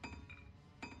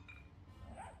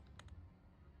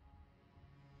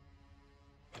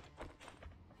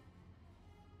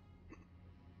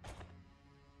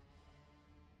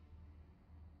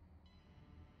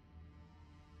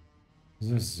 Is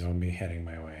this zombie heading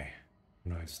my way?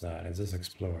 No, it's not. It's just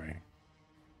exploring.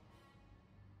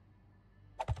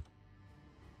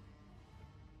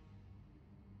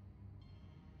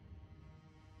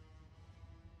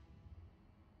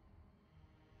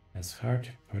 It's hard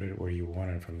to put it where you want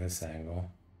it from this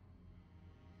angle.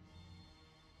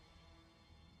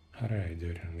 How did I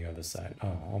do it on the other side?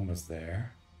 Oh, almost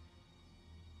there.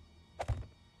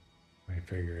 I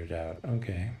figure it out.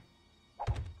 Okay.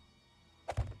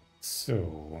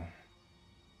 So...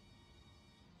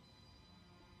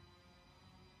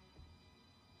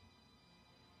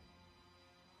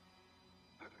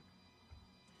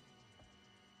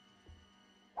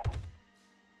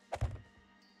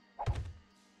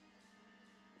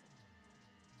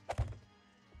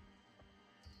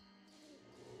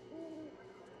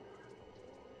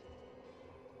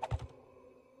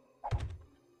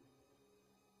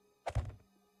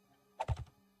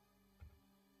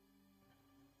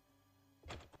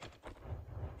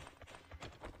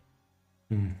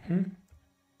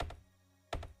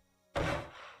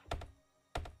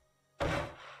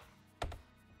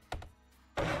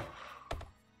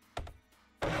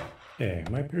 Okay,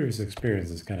 my previous experience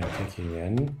is kind of kicking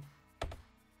in.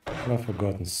 I've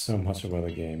forgotten so much about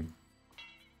the game.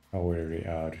 How very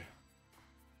odd.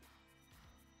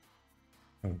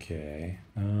 Okay,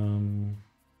 can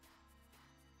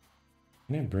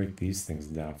I break these things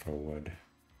down for wood?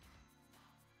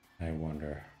 I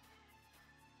wonder.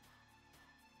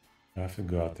 I have to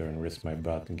go out there and risk my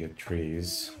butt and get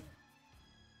trees.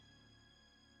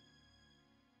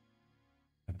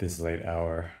 At this late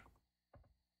hour.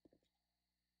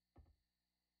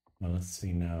 Well, let's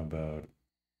see now about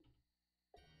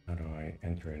how do I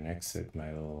enter and exit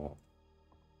my little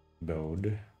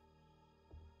abode.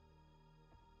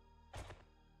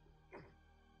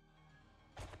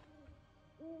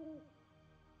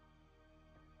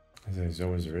 There's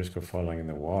always a risk of falling in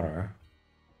the water.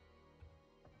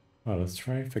 Well, let's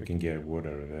try if I can get wood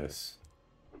out of this.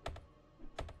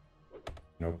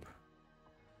 Nope.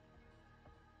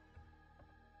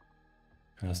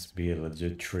 Has to be a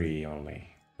legit tree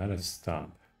only, not a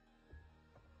stump.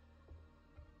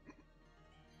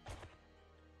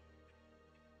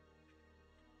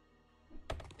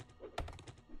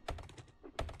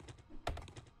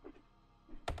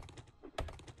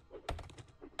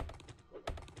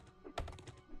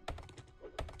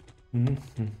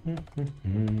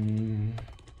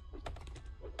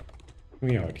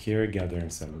 We out here gathering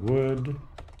some wood.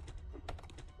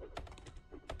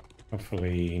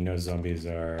 Hopefully no zombies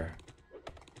are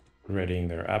readying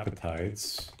their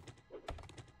appetites.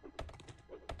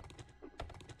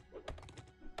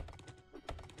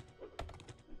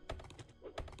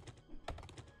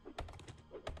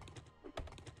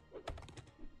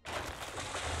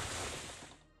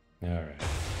 All right.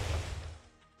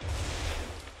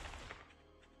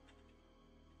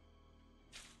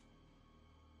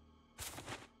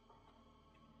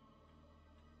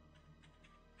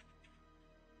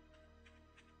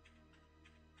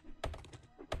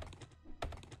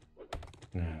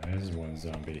 There's one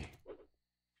zombie.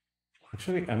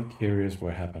 Actually, I'm curious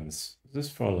what happens.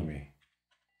 Just follow me.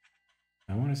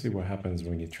 I want to see what happens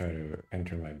when you try to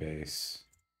enter my base.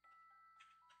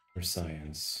 For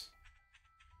science.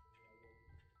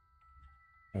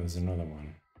 Oh, there's another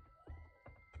one.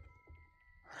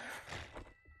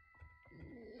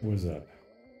 What's up?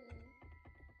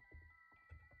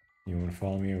 You want to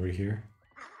follow me over here?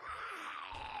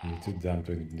 You're too dumb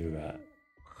to do that.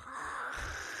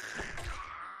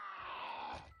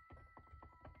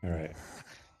 Alright.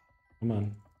 Come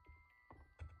on.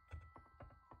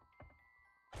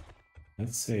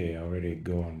 Let's say I already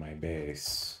go on my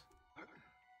base.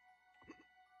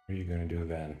 What are you gonna do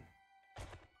then,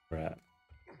 Brat?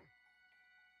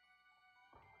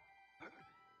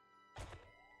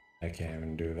 I can't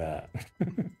even do that.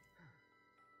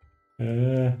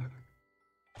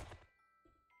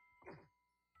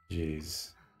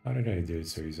 Jeez. How did I do it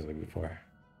so easily before?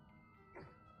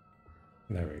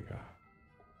 There we go.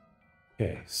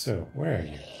 Okay, so where are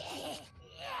you?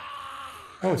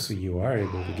 Oh, so you are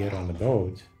able to get on the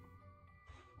boat.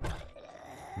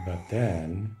 But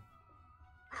then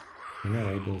you're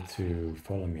not able to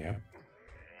follow me up.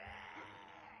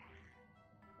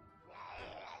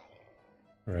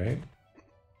 Right?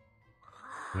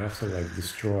 You have to like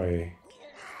destroy.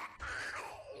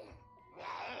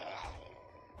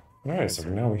 Alright, so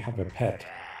now we have a pet.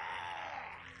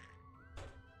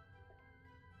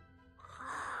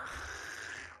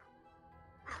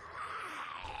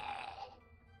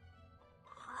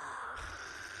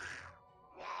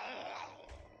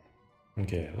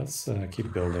 Okay, let's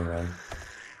keep building then.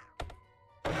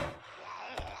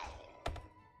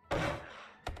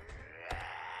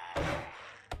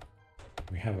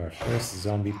 We have our first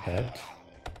zombie pet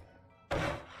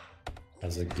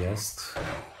as a guest.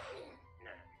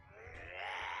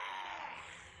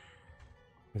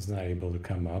 He's not able to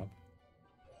come up.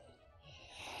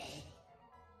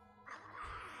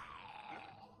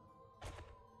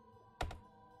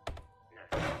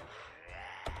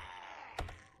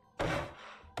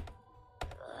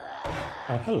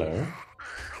 Oh, hello.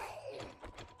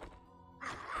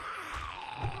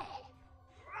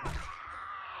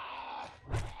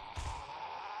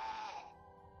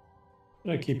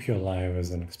 Should I keep you alive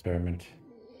as an experiment?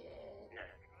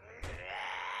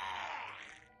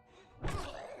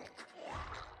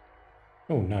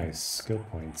 Oh, nice. Skill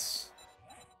points.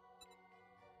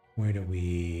 Where do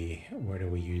we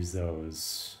use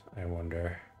those? I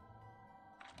wonder.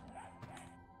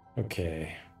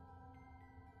 Okay.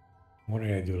 What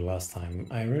did I do last time?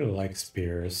 I really like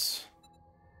spears.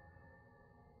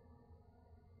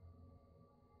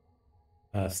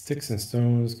 Sticks and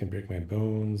stones can break my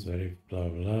bones, very blah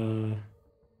blah.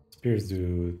 Spears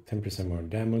do 10% more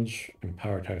damage, and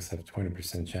power attacks have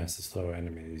 20% chance to slow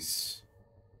enemies.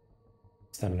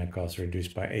 Stamina costs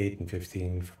reduced by 8 and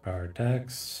 15 for power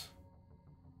attacks.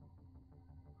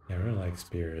 Yeah, I really like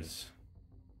spears.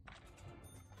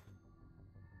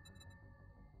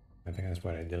 I think that's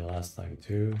what I did last time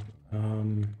too.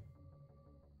 What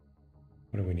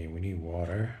do we need? We need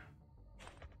water.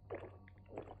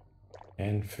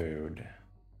 And food.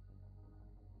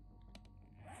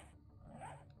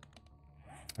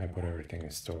 I put everything in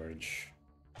storage.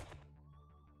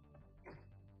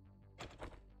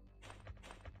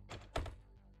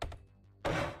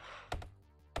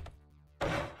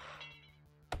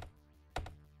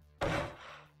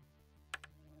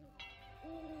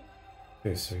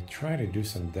 Okay, so try to do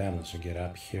some damage to get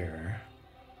up here.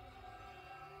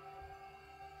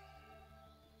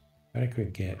 But I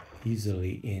could get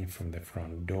easily in from the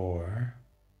front door.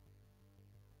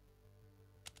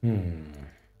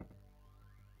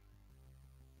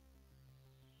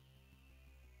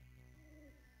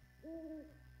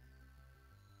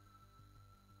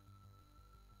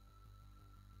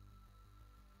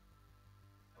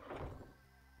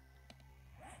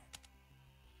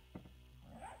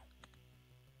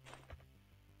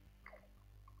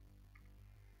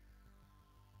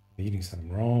 Eating some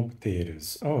raw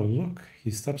potatoes. Oh, look, he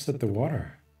stops at the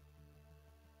water.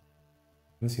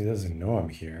 Unless he doesn't know I'm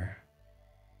here.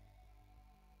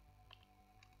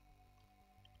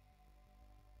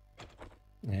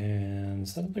 And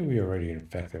suddenly we already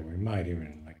infected. We might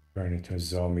even like turn into a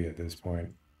zombie at this point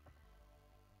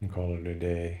and call it a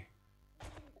day.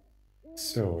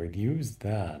 So we'd use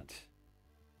that.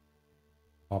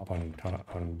 Hop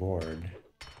on board.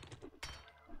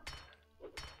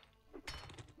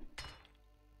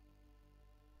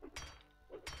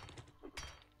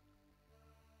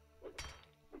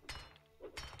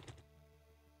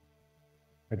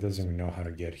 It doesn't even know how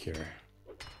to get here.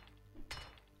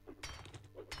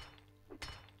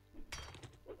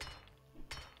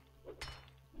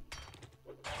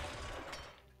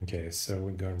 Okay, so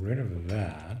we got rid of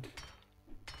that.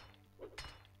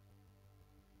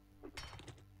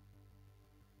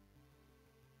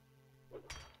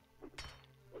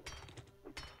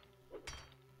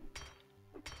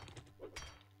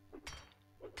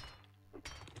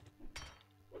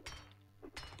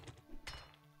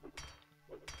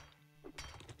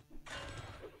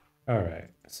 All right,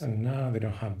 so now they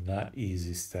don't have that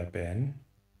easy step in.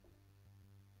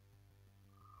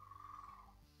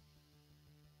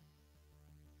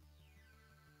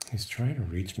 He's trying to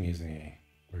reach me, isn't he?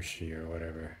 Or she, or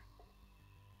whatever.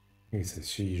 He says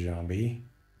she zombie.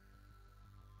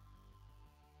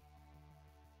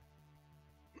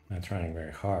 Not trying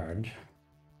very hard.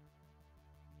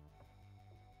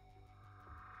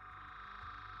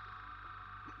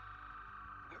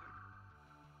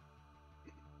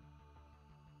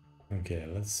 Okay,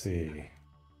 let's see.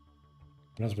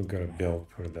 What else we've got to build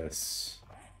for this?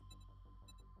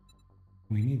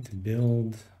 We need to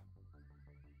build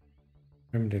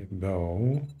primitive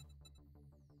bow.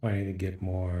 I need to get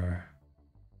more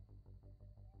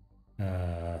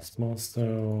small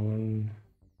stone,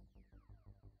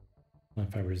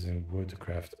 plant fibers and wood to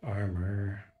craft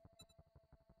armor.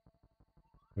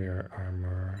 Wear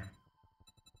armor.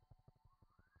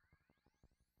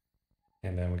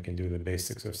 And then we can do the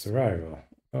basics of survival.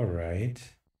 All right.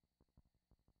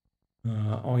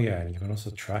 Oh yeah, and you can also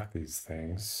track these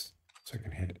things. So I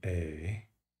can hit A.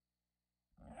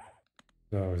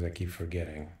 So as I keep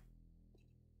forgetting.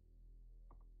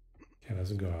 Okay,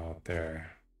 let's go out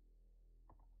there.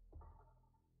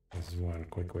 This is one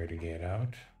quick way to get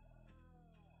out.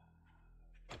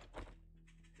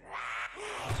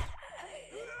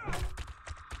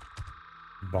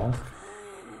 Bonk.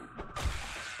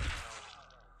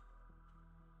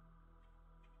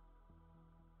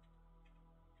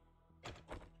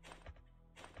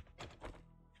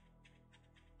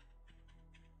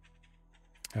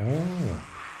 Oh,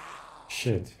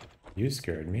 shit. You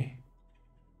scared me.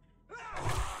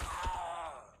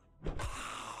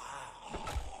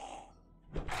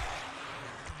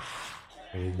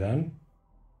 Are you done?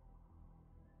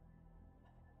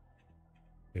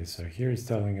 Okay, so here he's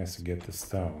telling us to get the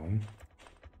stone.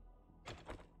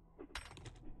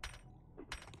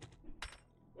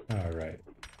 All right.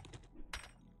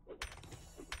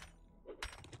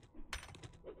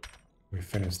 We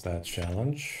finished that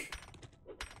challenge.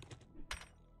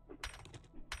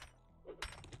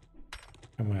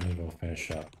 I might as well finish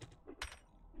up.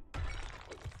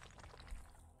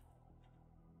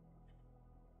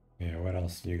 Yeah, what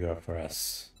else do you got for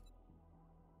us?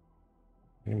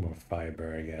 Any more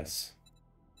fiber, I guess.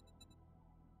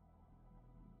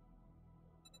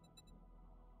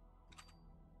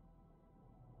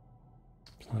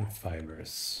 Plant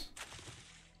fibers.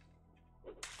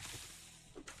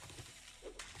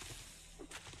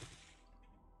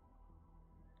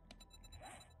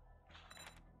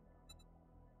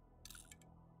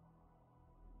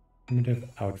 Primitive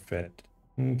outfit.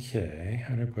 Okay,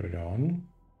 how do I put it on?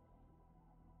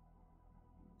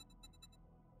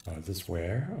 Oh, is this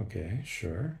where? Okay,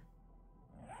 sure.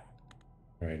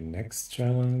 All right, next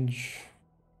challenge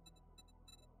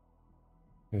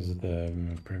is the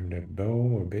primitive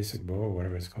bow or basic bow or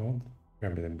whatever it's called.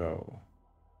 Primitive bow.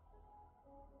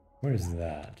 What is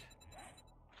that?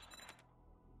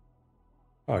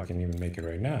 Oh, I can even make it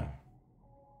right now.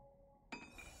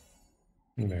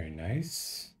 Very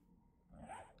nice.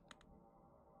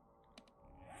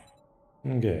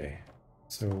 Okay,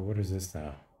 So what is this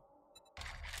now?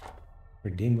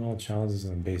 Redeem all challenges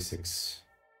and basics.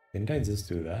 Didn't I just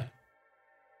do that?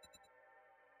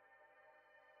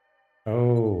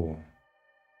 Oh.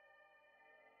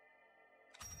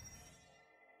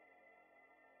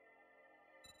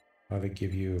 Oh, they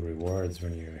give you rewards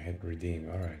when you hit redeem.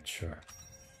 Alright, sure.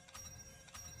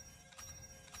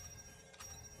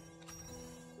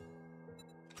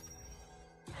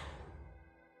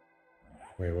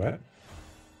 Wait, what?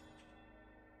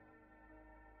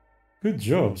 Good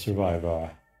job, Survivor.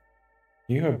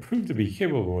 You have proved to be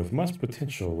capable with much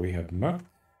potential. We have marked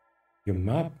your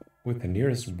map with the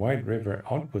nearest White River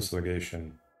outpost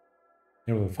location.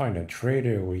 You will find a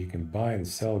trader where you can buy and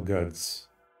sell goods.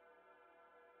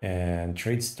 And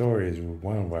trade stories with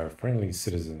one of our friendly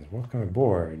citizens. Welcome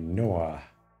aboard, Noah.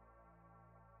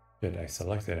 Did I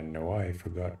selected a Noah? I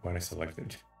forgot what I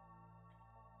selected.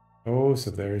 Oh, so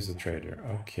there is a trader.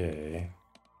 Okay.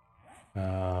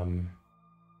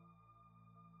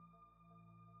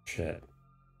 Shit.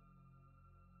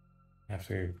 I have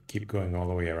to keep going all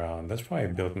the way around. That's why I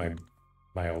built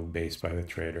my old base by the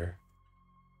trader.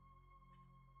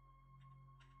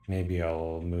 Maybe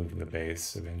I'll move the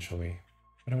base eventually.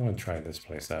 But I want to try this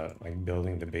place out, like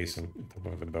building the base on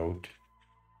top of the boat.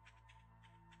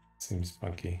 Seems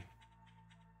funky.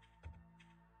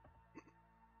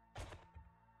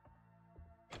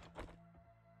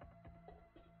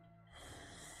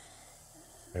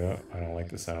 Yeah, I don't like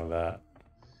the sound of that.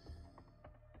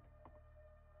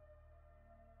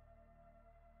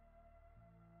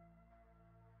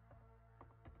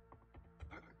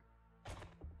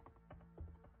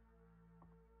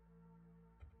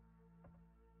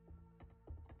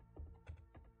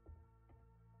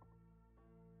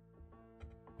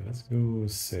 Let's go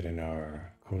sit in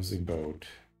our cozy boat.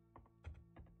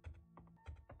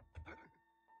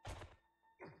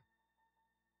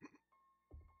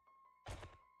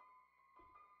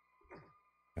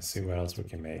 Let's see what else we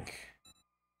can make.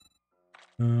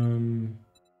 Can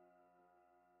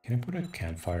I put a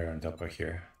campfire on top of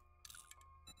here?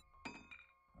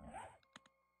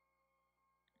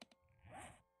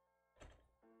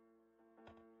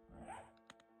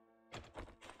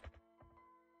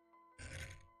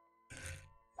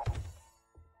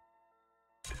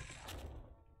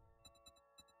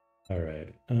 All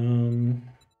right.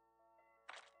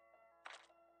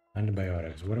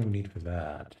 Antibiotics. What do we need for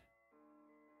that?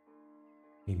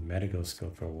 Need medical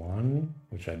skill for one,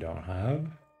 which I don't have.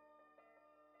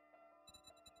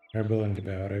 Herbal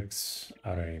antibiotics.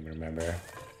 I don't even remember.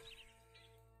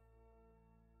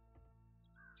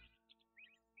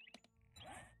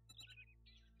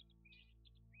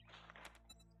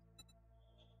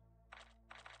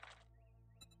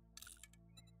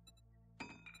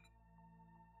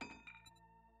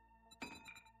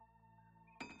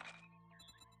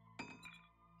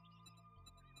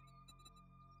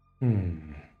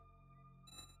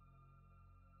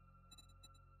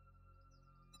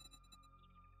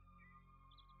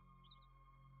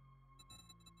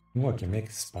 Oh, I can make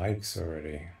spikes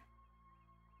already.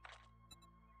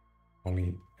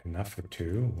 Only enough for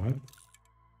two? What?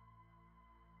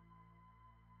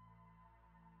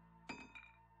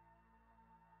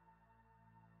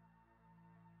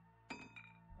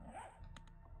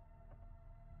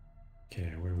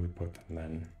 Okay, where do we put them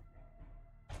then?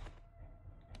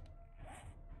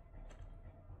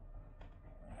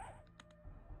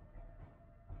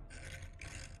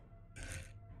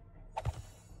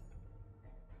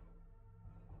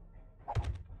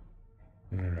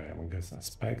 Alright, we'll get some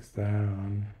spikes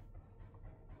down.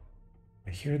 I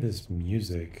hear this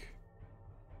music.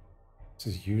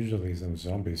 This is usually some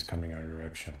zombies coming our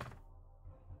direction.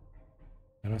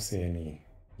 I don't see any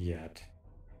yet.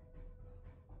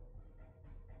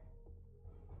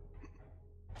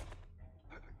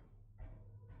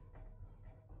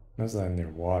 Unless I'm near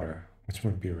water, which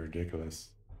would be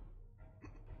ridiculous.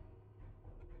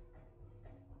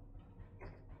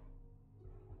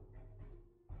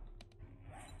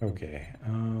 Okay, I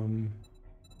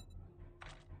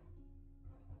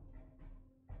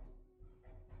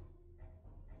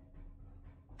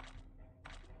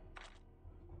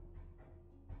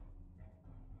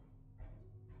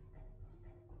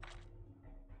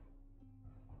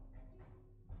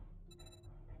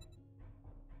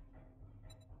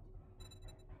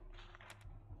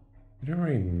didn't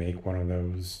really make one of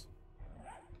those.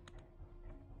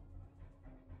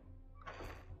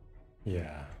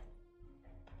 Yeah.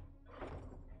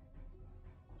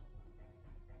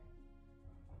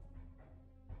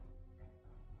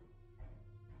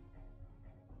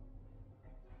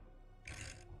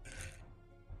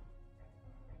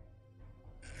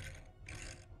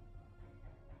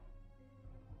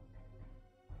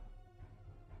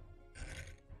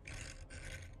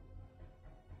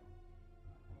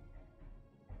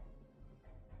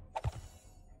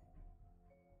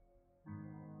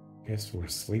 Guess we're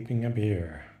sleeping up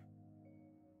here.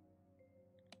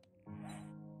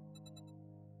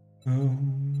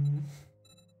 Um...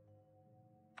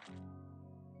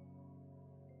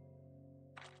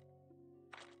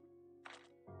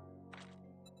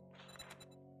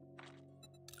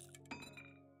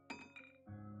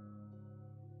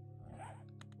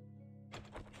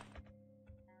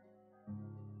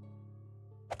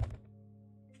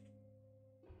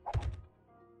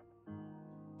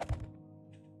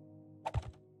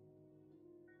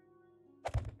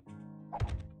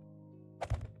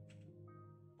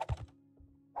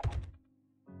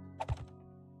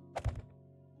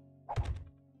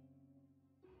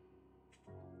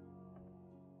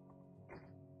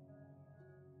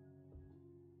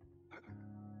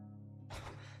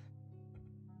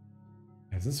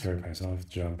 Does this hurt myself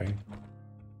jumping?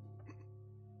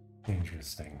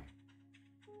 Interesting.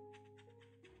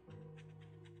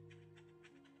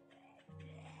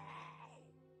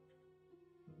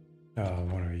 Oh,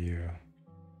 what are you?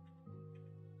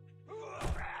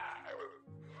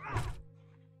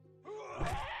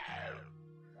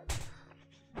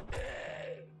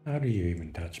 How do you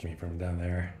even touch me from down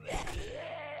there?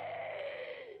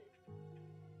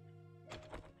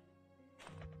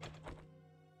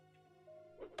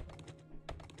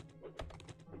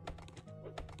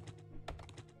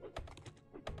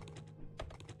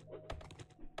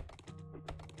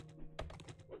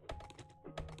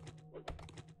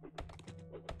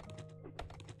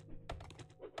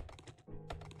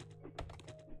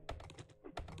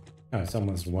 Oh, it's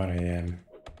almost 1 AM.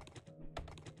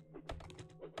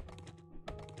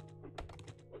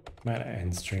 Might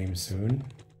end stream soon.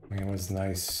 I mean, it was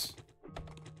nice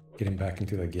getting back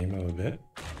into the game a little bit.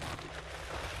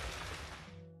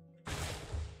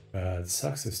 But it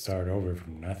sucks to start over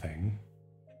from nothing.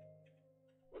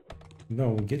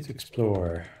 No, we get to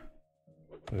explore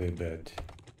a little bit.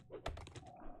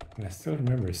 And I still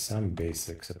remember some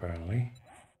basics, apparently.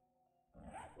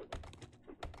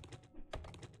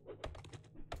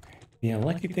 The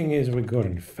unlucky thing is we got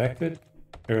infected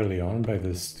early on by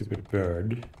this stupid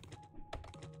bird.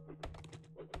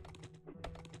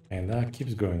 And that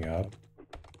keeps going up.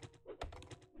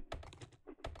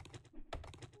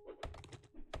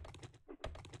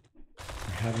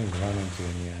 I haven't run into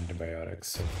any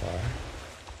antibiotics so far.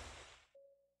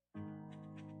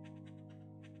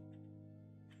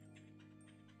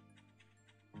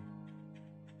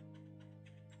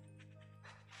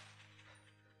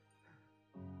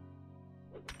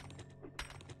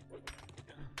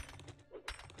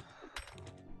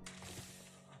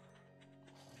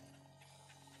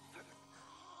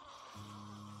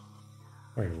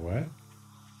 Wait, what?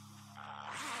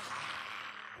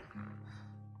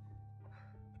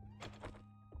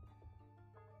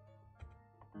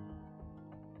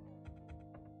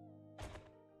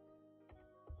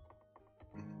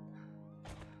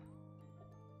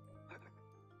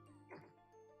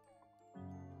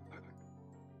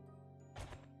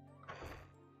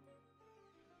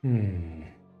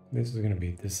 This is gonna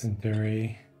be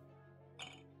dysentery.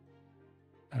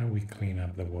 How do we clean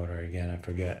up the water again? I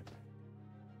forget.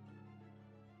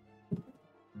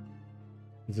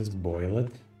 Just boil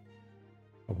it?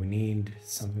 Oh, we need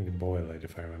something to boil it,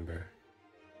 if I remember.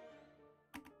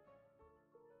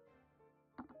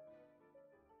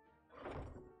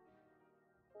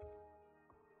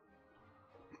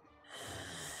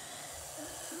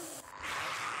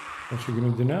 What you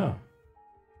gonna do now?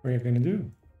 What are you gonna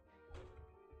do?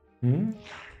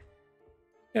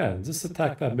 Yeah, just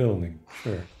attack that building,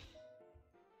 sure.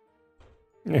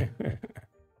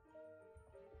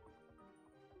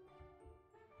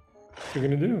 What you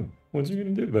gonna do? What you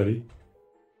gonna do, buddy?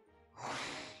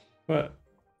 What?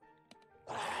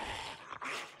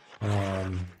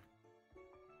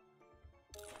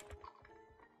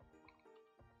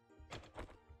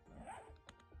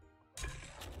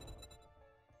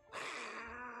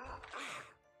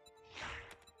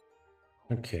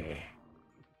 Okay.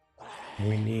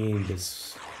 We need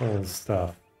this whole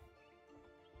stuff,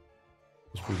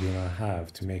 which we do not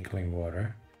have to make clean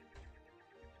water.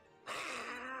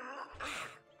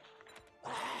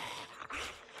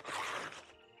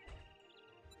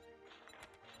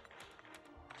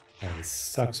 And it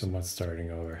sucks so much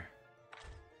starting over.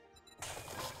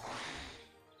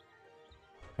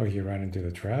 Oh, he ran into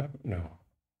the trap? No.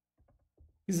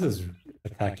 He's just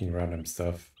attacking random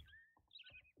stuff.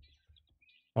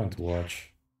 Fun to watch.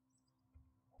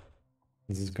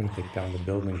 This is gonna take down the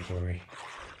building for me.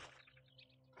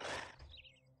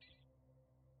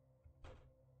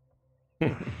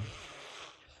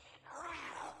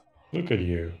 Look at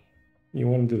you. You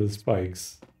want to do the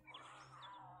spikes.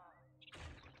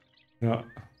 No.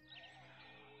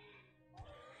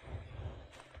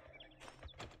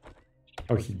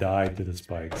 Oh, he died to the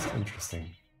spikes.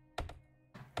 Interesting.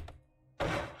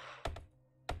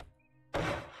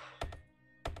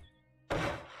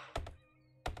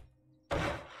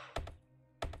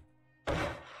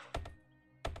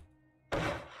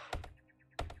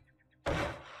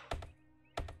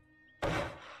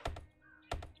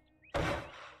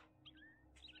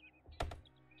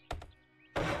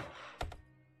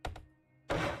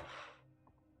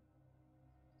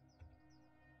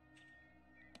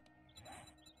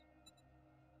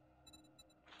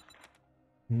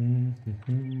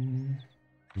 Mm-hmm.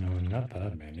 No, not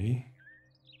that many.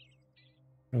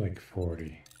 They're like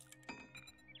 40.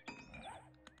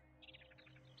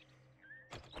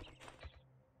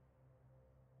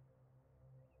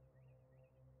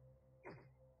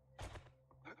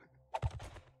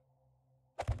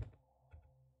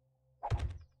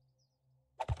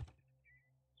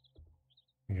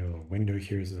 We got a little window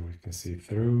here so we can see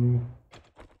through.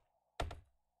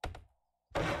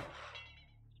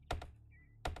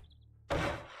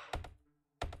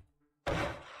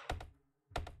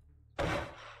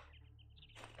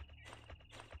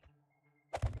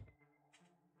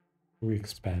 We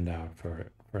expand out for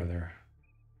it further.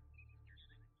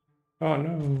 Oh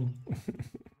no!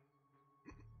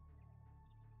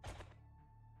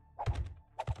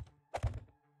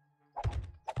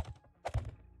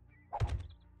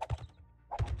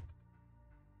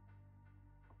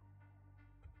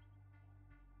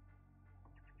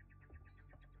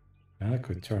 Now that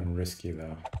could turn risky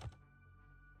though.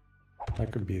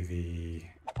 That could be the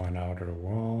one outer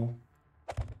wall.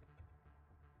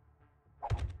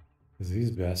 Because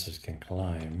these bastards can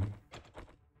climb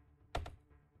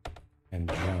and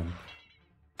jump.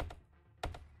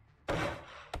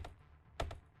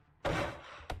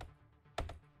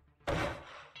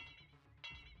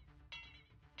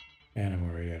 And I'm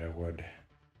already out of wood.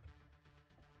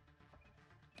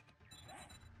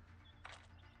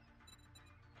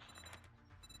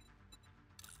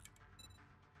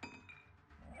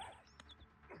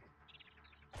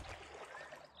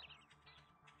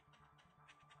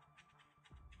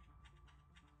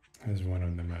 There's one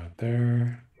of them out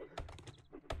there.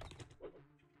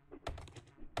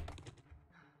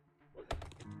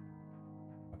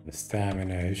 The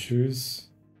stamina issues.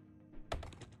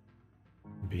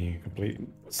 Being a complete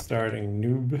starting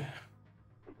noob.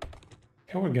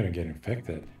 And we're gonna get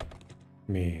infected.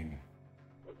 I mean,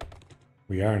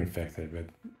 we are infected, but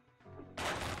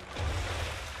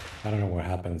I don't know what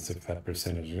happens if that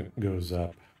percentage goes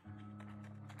up.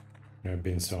 I've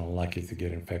been so unlucky to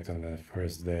get infected on the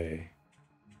first day.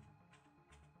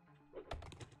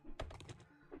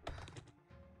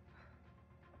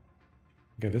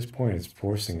 At this point, it's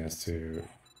forcing us to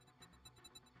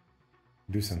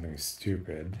do something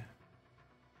stupid.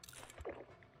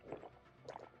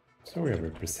 So we have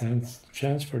a percent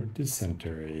chance for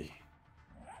dysentery.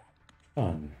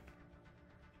 Fun.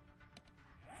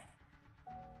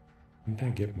 Didn't I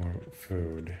get more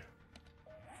food?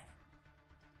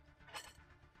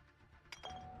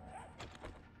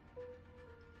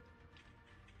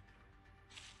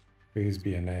 Please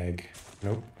be an egg.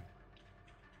 Nope.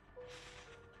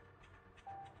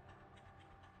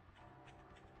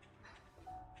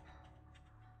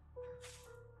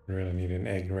 Really need an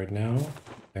egg right now.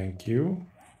 Thank you.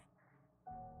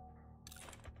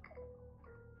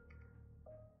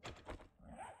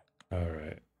 All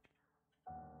right.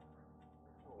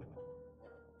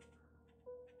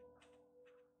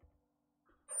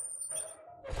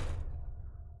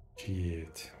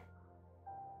 Shit.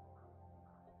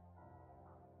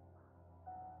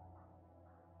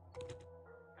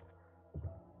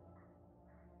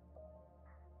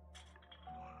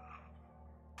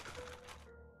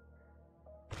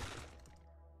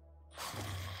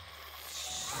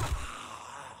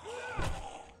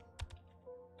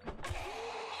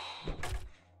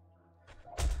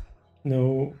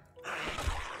 No.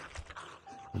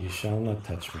 You shall not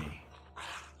touch me.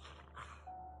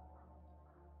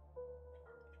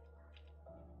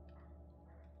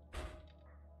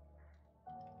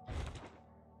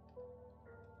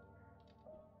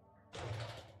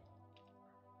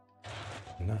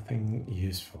 Nothing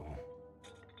useful.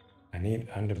 I need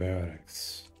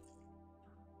antibiotics.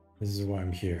 This is why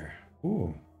I'm here.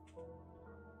 Ooh.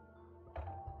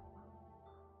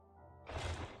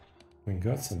 We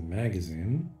got some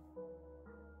magazine.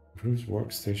 Improves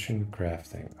workstation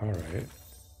crafting. Alright.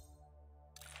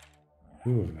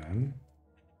 2 of them.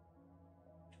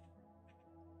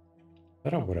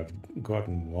 Thought I would have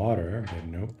gotten water, but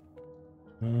nope.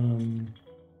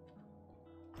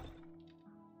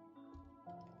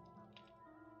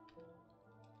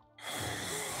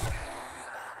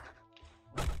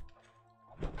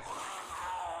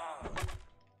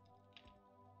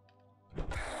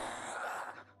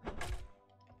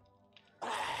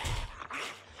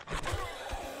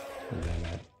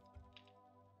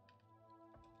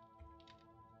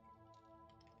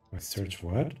 Wait, search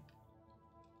what?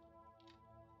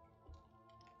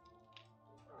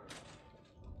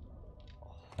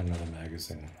 Another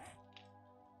magazine.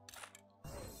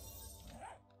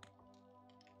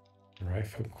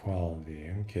 Rifle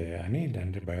quality. Okay, I need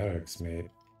antibiotics, mate.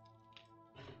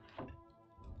 I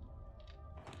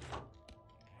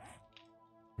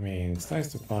mean, it's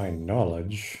nice to find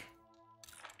knowledge.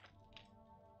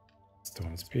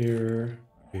 Stone spear,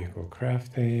 vehicle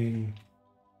crafting.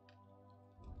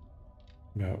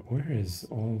 But where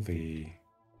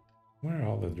are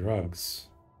all the drugs?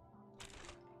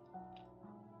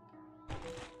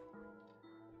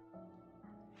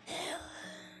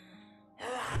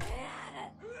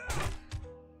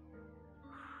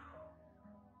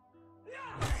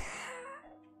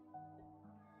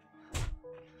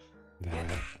 Damn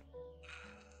it.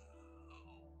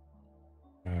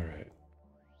 All right.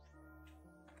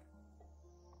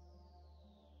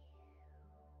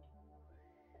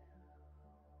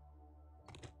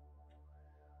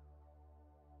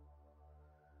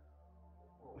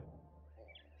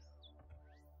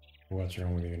 What's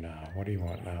wrong with you now? What do you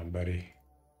want now, buddy?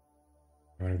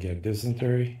 You want to get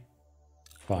dysentery?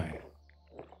 Fine.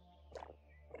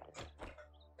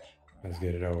 Let's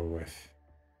get it over with.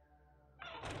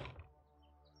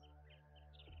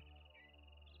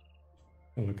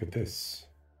 Oh, look at this.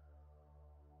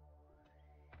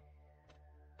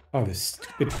 Oh, this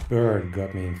stupid bird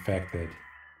got me infected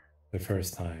the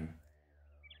first time.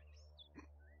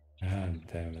 Ah,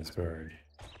 damn this bird.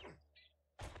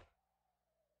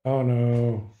 Oh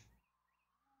no.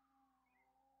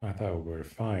 I thought we were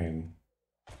fine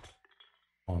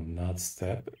on that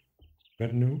step,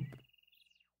 but nope.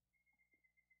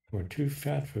 We're too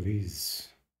fat for these.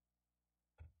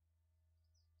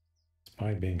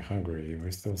 Despite being hungry, we're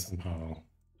still somehow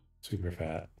super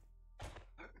fat.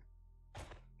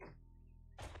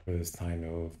 For this tiny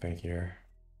little thing here.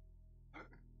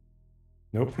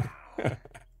 Nope.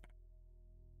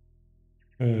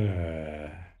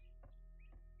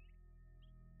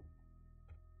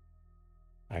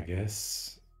 I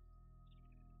guess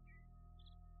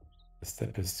the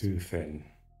step is too thin.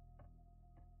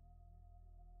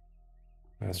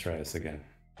 Let's try this again.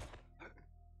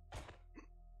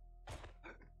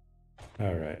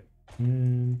 All right.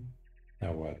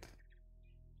 Now what?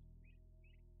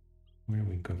 Where do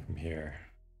we go from here?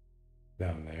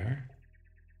 Down there.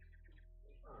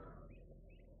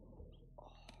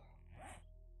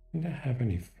 Did I have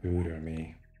any food on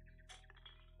me?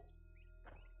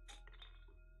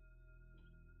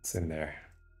 It's in there.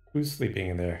 Who's sleeping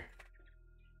in there?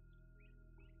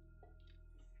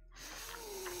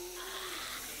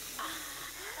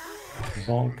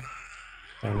 Bonk.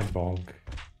 And a bonk.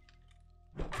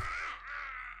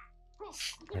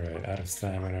 Alright, out of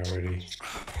stamina already.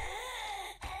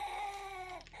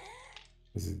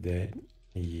 Is it dead?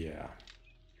 Yeah.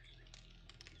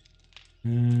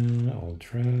 Old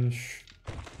trash.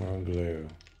 More glue.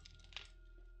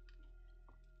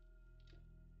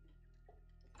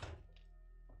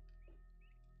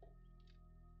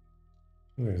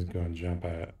 Let's go and jump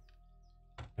out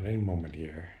at any moment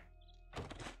here.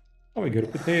 Oh, we got a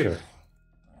potato.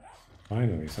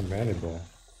 Finally, some edible.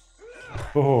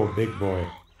 Oh, big boy.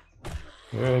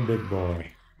 Very big boy.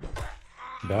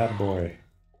 Bad boy.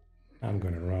 I'm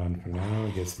gonna run for now,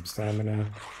 get some stamina.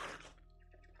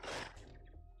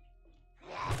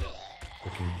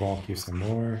 We can bonk you some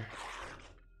more.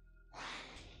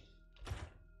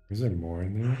 Is there more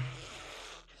in there?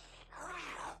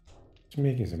 It's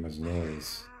making so much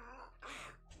noise.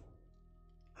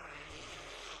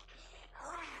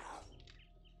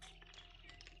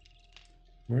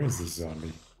 Where is this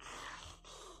zombie?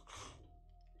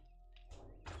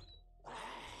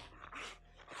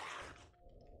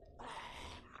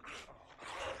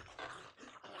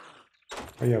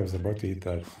 Oh yeah, I was about to eat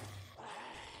that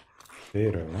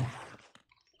potato.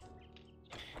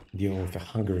 Dealing with the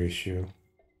hunger issue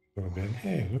a little bit.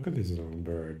 Hey, look at this little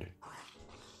bird.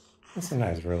 That's a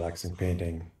nice relaxing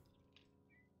painting.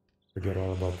 Forget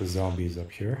all about the zombies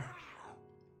up here.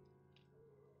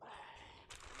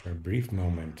 For a brief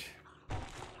moment.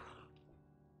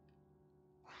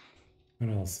 What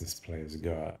else this place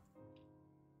got?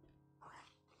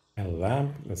 A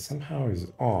lamp that somehow is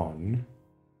on.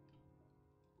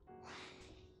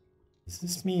 Does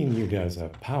this mean you guys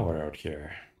have power out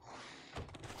here?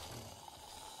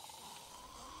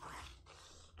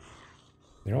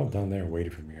 They're all down there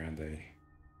waiting for me, aren't they?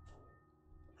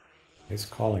 It's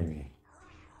calling me.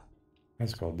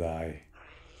 Let's go die.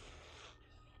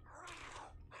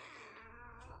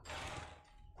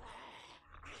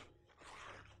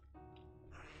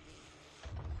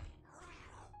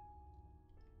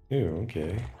 Ew,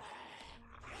 okay.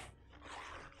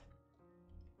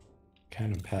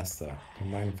 Kind of pasta.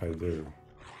 Don't mind if I do.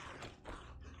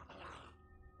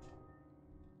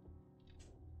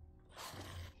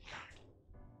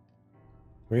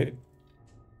 Wait.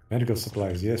 Medical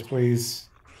supplies, yes, please.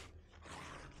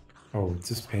 Oh, it's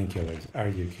just painkillers. Are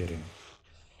you kidding?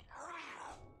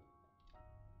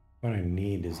 What I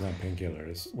need is not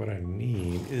painkillers. What I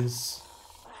need is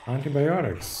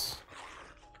antibiotics.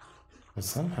 But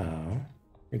somehow,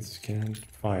 I just can't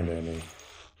find any.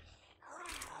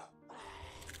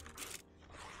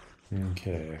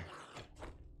 Okay.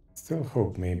 Still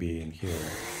hope maybe in here.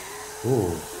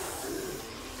 Ooh.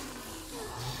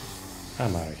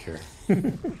 I'm out of here.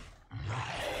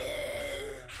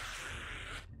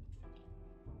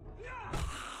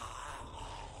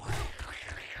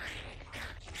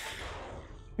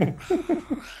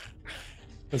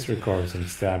 Let's recover some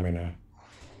stamina.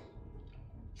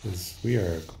 Because we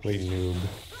are a complete noob.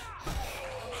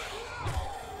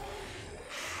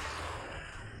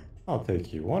 I'll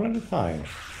take you one at a time.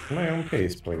 At my own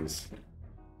pace, please.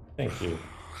 Thank you.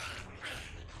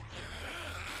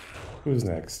 Who's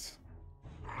next?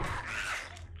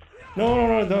 No, no,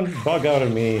 no, don't bug out at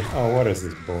me. Oh, what is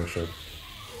this bullshit?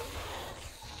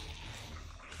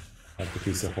 That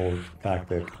defeats the whole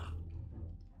tactic.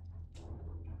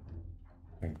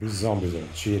 Like, these zombies are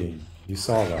cheating. You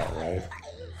saw that, right?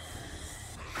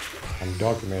 I'm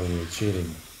documenting you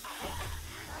cheating.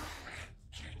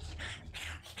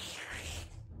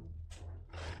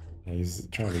 And he's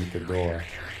trying to eat the door.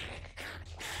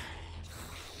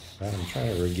 But I'm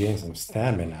trying to regain some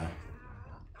stamina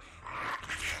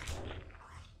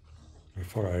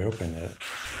before I open it.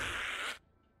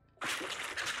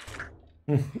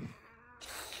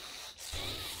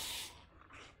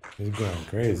 He's going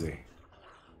crazy.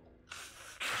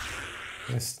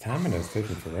 His stamina is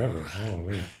taking forever.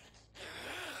 Holy.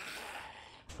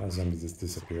 That zombie just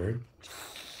disappeared.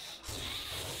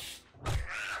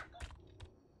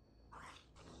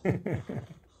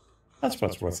 That's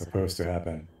what's supposed to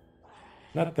happen.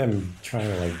 Not them trying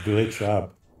to like glitch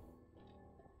up.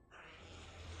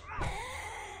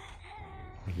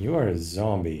 You are a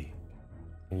zombie.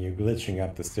 And you're glitching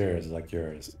up the stairs like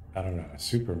you're, I don't know, a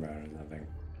Superman or something.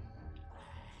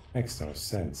 Makes no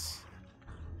sense.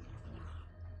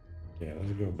 Yeah,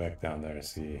 let's go back down there to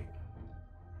see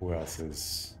who else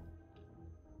is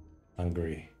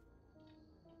hungry.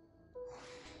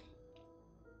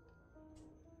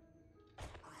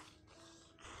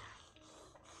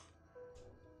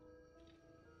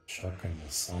 Shotgun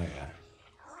Messiah.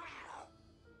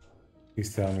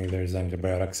 Please tell me there's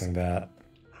antibiotics in that.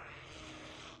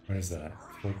 What is that?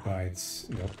 4 bites.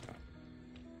 Nope.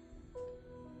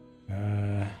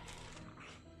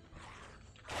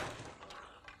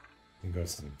 We got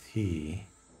some tea.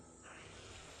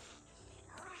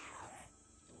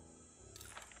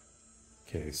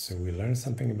 Okay, so we learned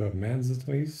something about meds at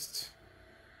least.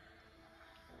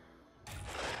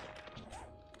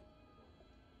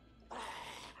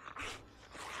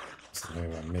 Something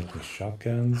about making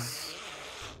shotguns.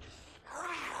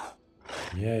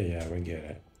 Yeah, we get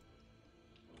it.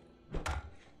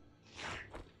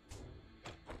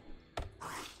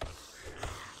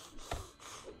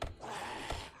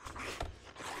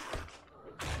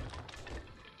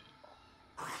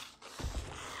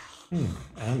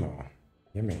 Ammo.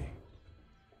 Yummy.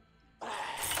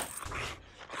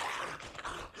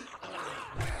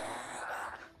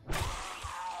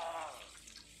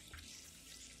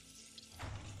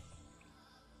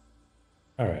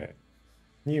 Alright.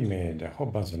 You made a whole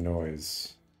bunch of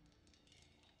noise.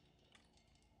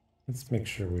 Let's make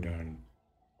sure we're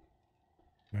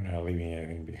not leaving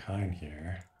anything behind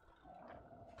here.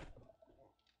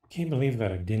 Can't believe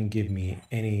that it didn't give me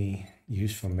any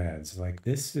useful meds. Like,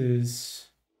 this is...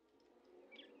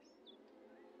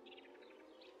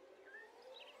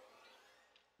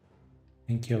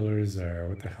 Painkillers are...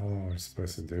 What the hell are we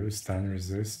supposed to do? Stun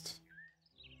resist.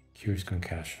 Cures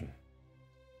concussion.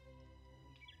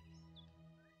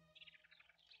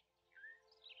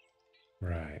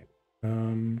 Right.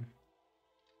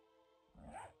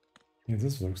 Yeah,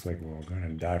 this looks like we're gonna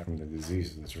die from the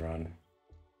disease in this run.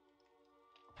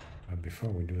 But before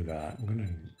we do that, I'm gonna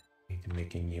need to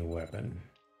make a new weapon.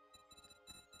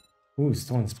 Ooh,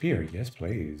 stone spear. Yes,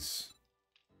 please.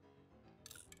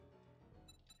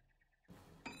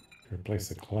 Replace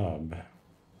the club.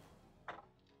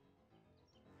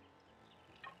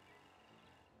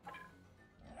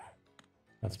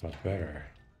 That's much better.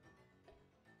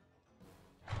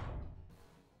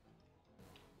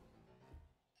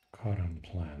 Cotton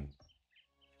plant.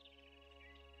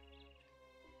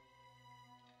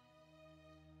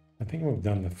 think we've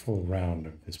done the full round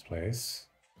of this place.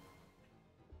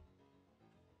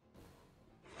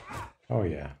 Oh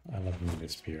yeah, I love me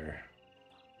this spear.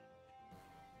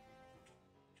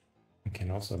 You can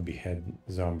also behead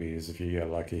zombies if you get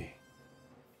lucky.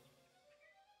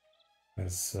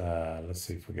 Let's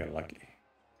see if we get lucky.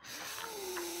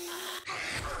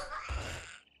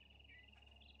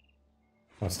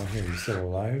 What's not here? You still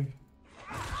alive?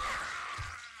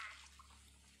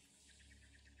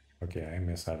 Okay, I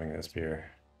miss having this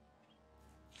spear.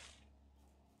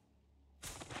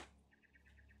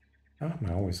 Oh,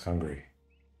 I'm always hungry.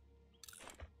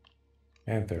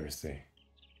 And thirsty.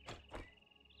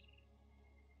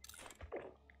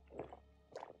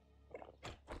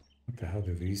 What the hell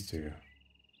do these do?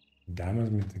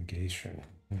 Damage mitigation.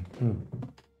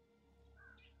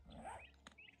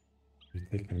 You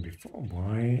take them before.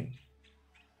 Why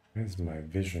is my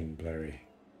vision blurry?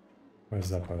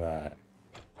 What's up with that?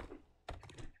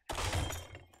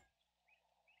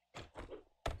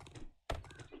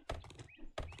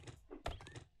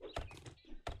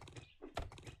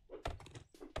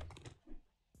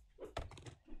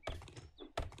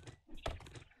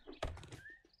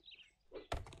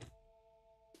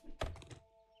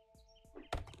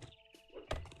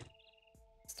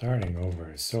 Starting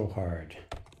over is so hard.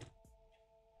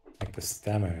 Like the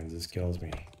stamina just kills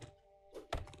me.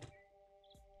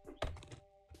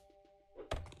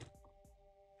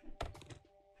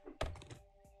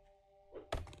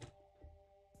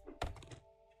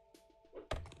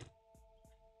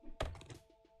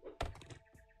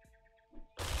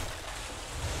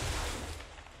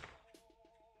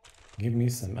 Give me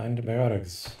some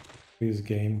antibiotics, please,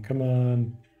 game. Come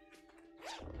on.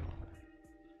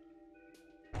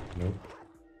 Nope.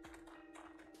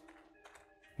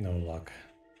 No luck.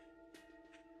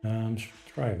 Should we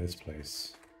try this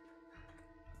place?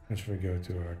 Or should we go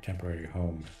to our temporary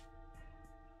home?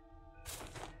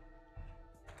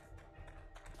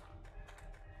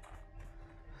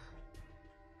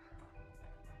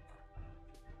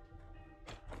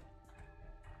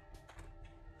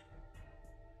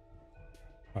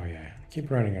 Oh yeah, keep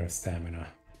running out of stamina.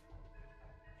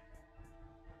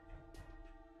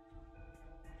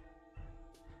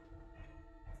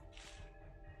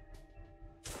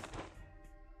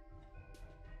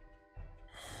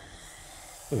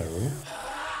 Hello.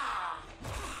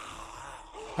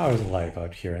 How is life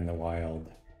out here in the wild?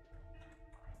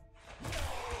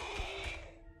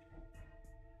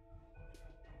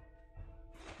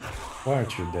 Why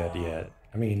aren't you dead yet?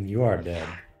 I mean, you are dead.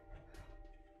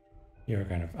 You're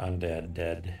kind of undead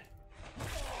dead.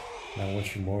 I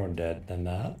want you more dead than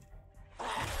that.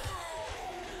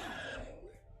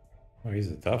 Oh, he's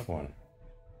a tough one.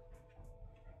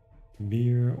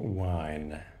 Beer,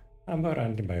 wine. How about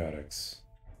antibiotics?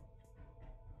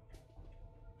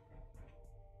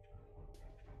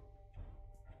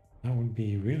 That would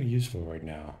be really useful right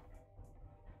now.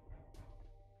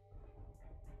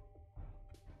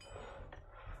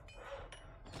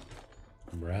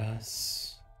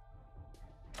 Brass.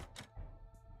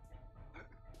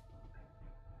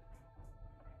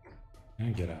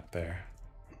 And get up there.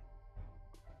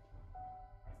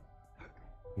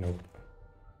 Nope.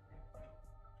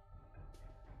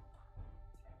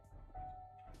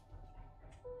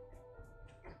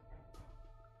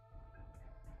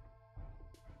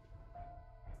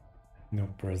 No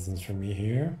presents for me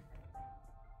here.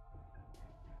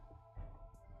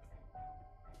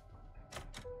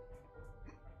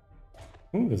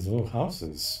 Ooh, there's little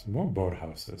houses. More boat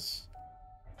houses.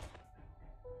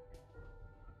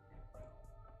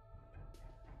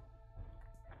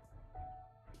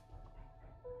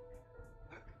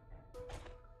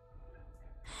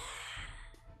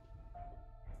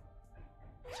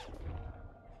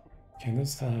 Can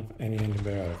this have any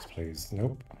antibiotics, please?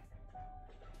 Nope.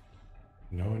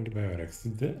 No antibiotics.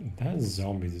 That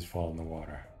zombie just fall in the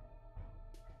water.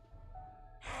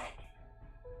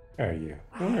 Where are you?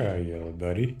 Where are you, little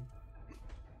buddy?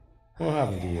 What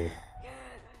happened to you?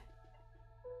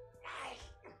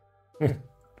 I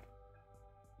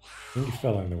think you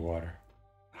fell in the water.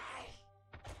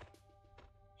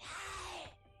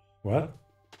 What?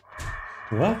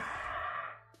 What?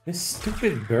 This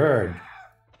stupid bird.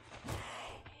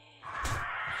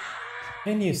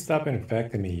 Can you stop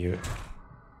infecting me, you...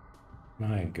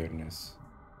 My goodness.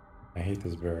 I hate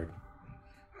this bird.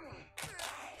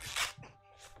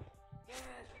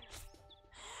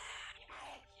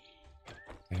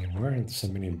 And there weren't so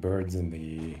many birds in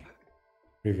the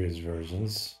previous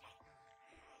versions.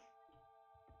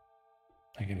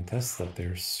 I can attest that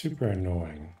they're super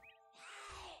annoying.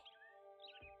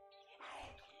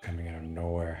 Coming out of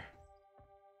nowhere.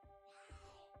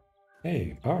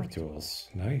 Hey, power tools.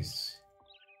 Nice.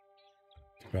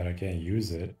 Too bad I can't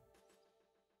use it.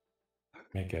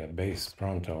 Make a base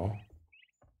pronto.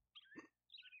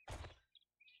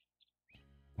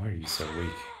 Why are you so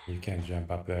weak? You can't jump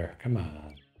up there. Come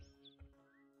on.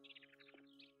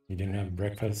 You didn't have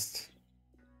breakfast?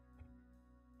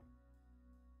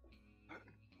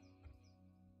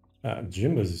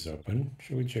 Jimbo's is open.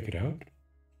 Should we check it out?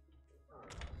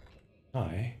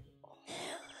 Hi.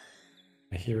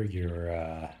 I hear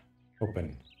you're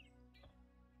open.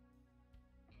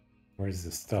 Where's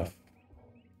the stuff?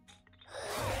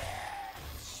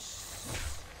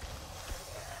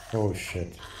 Oh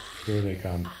shit. Here they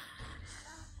come.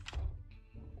 I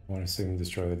want to see them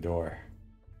destroy the door.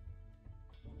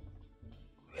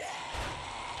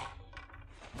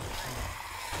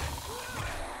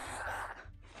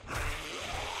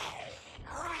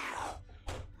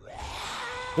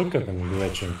 Look at them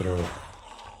glitching through.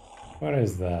 What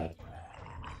is that?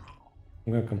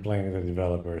 I'm gonna complain to the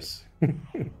developers.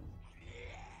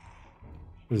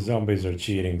 The zombies are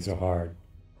cheating so hard.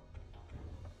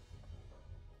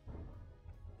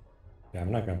 Yeah,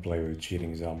 I'm not gonna play with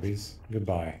cheating zombies.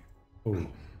 Goodbye. Ooh.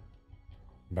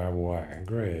 Barbed wire.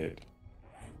 Great.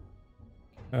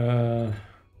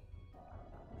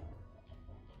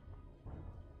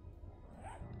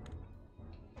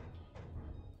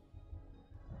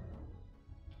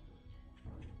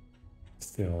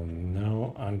 Still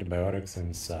no antibiotics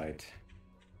in sight.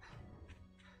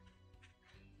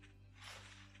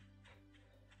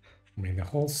 I mean, the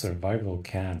whole survival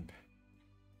camp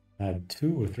had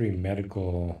 2 or 3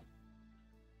 medical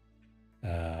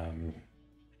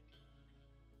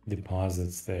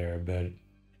deposits there, but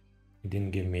he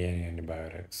didn't give me any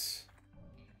antibiotics,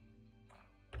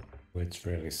 which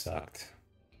really sucked.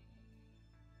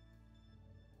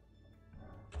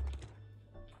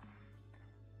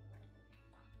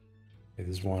 I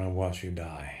just want to watch you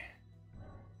die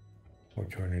or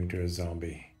turn into a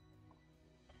zombie.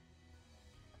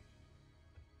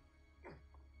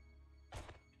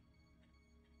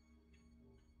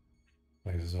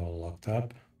 Place is all locked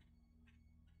up.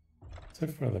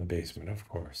 Except for the basement, of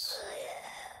course.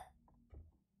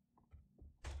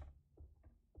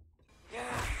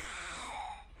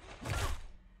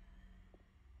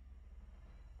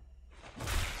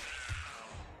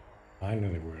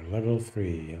 Finally, we're level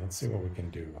 3. Let's see what we can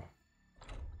do.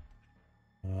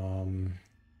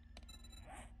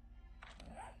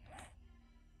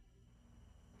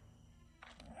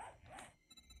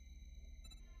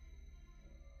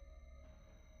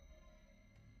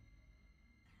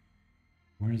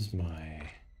 Where's my...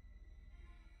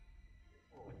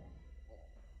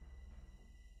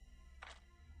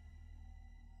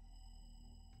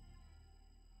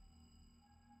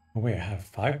 Oh wait, I have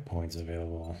 5 points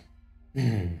available. I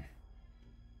don't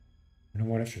know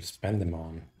what I should spend them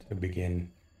on to begin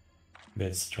a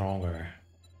bit stronger.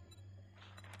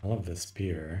 I love the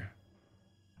spear.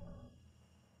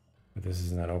 But this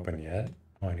is not open yet.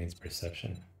 Oh, it needs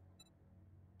perception.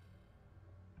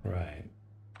 Right.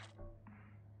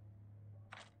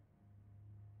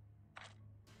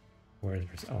 Where's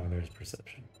oh, there's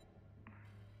perception.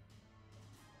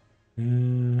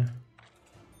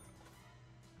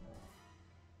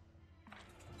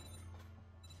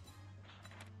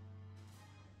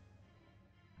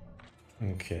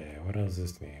 Okay, what does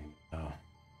this mean? Oh.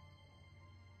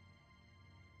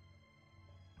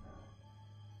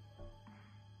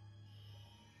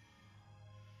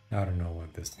 I don't know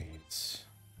what this means.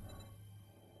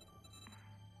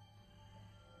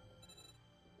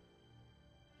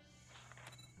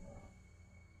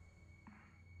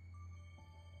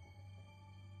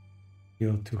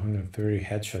 Deal 230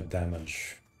 headshot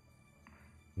damage.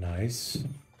 Nice.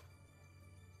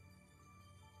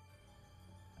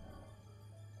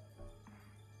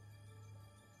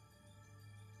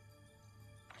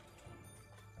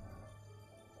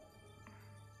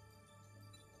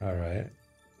 All right.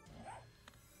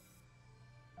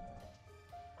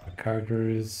 The character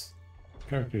is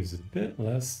a bit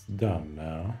less dumb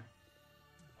now.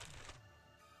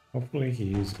 Hopefully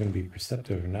he's going to be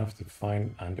perceptive enough to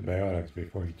find antibiotics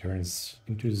before he turns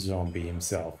into a zombie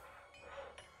himself.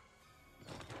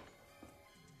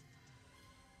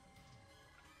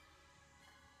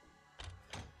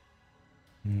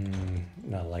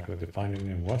 Not likely to find it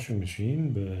in a washing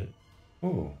machine, but...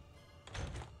 Oh.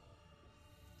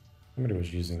 Somebody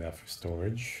was using that for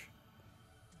storage.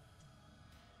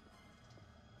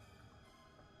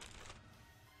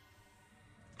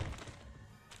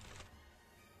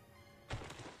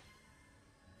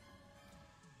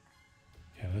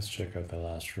 Yeah, let's check out the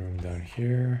last room down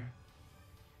here.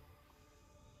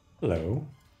 Hello.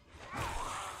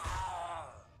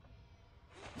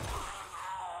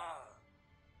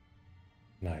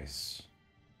 Nice.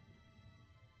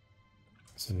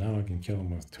 So now I can kill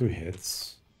him with 2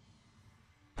 hits.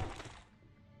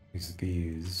 Use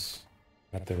these,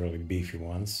 not the really beefy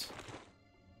ones.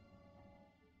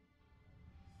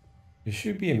 There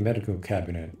should be a medical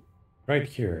cabinet right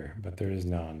here, but there is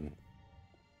none.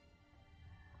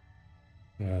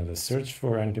 The search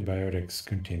for antibiotics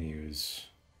continues.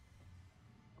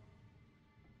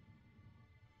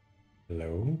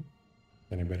 Hello?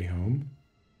 Anybody home?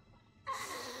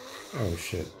 Oh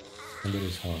shit,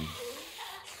 nobody's home.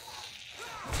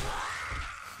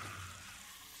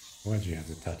 Why'd you have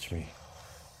to touch me?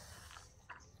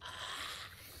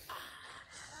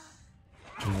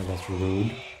 You know, that's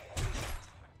rude.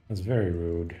 That's very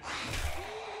rude.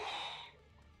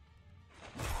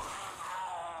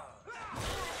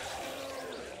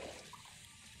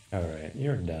 Alright,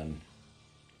 you're done.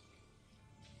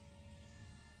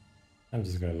 I'm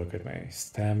just gonna look at my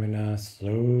stamina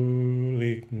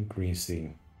slowly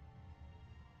increasing.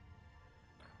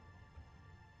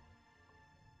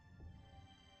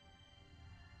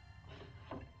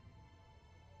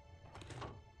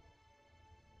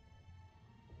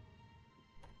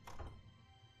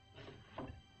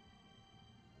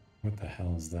 What the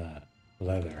hell is that?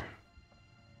 Leather.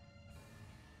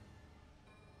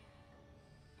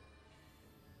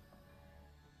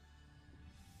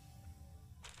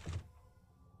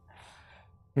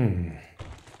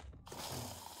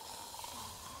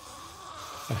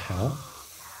 The hell?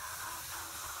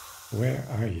 Where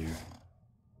are you?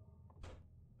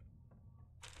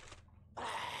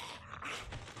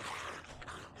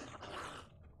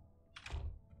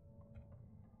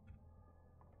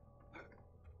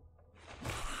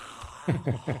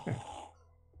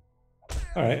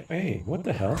 Alright, hey, what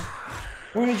the hell?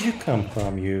 Where did you come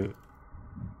from, you?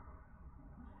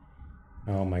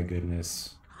 Oh my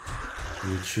goodness.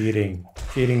 You cheating.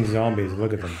 Cheating zombies,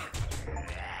 look at them.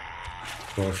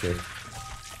 Bullshit.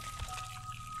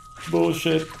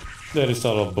 Bullshit. That is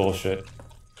total bullshit.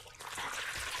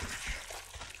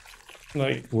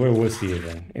 Like, where was he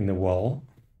even? In the wall?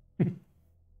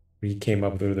 He came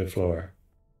up through the floor.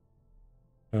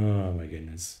 Oh my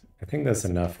goodness. I think that's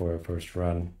enough for a first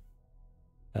run.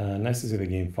 Nice to see the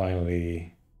game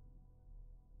finally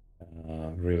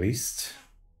released.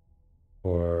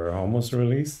 Or almost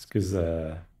released, because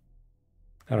I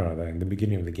don't know, in the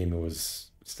beginning of the game it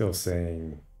was still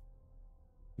saying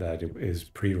that it is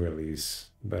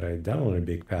pre-release, but I downloaded a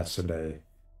big patch today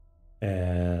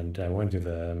and I went to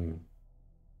the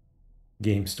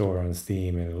game store on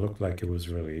Steam and it looked like it was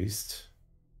released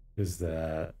because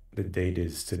the date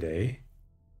is today.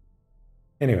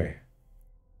 Anyway,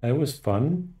 it was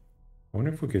fun. I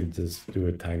wonder if we could just do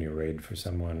a tiny raid for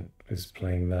someone who's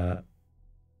playing that.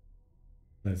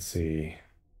 Let's see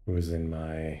who's in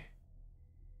my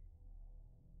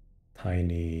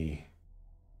tiny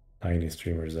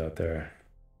streamers out there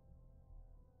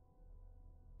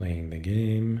playing the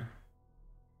game.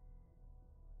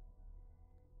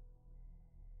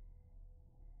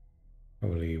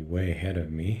 Probably way ahead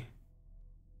of me.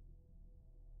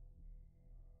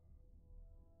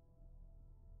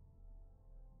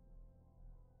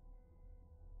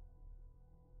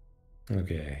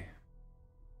 Okay.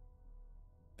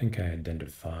 I think I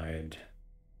identified.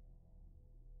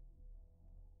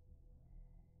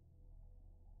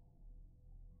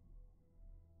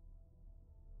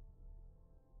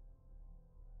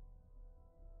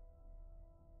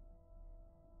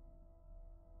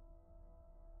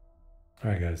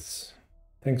 All right, guys.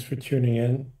 Thanks for tuning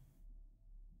in.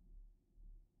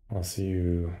 I'll see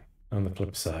you on the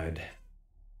flip side.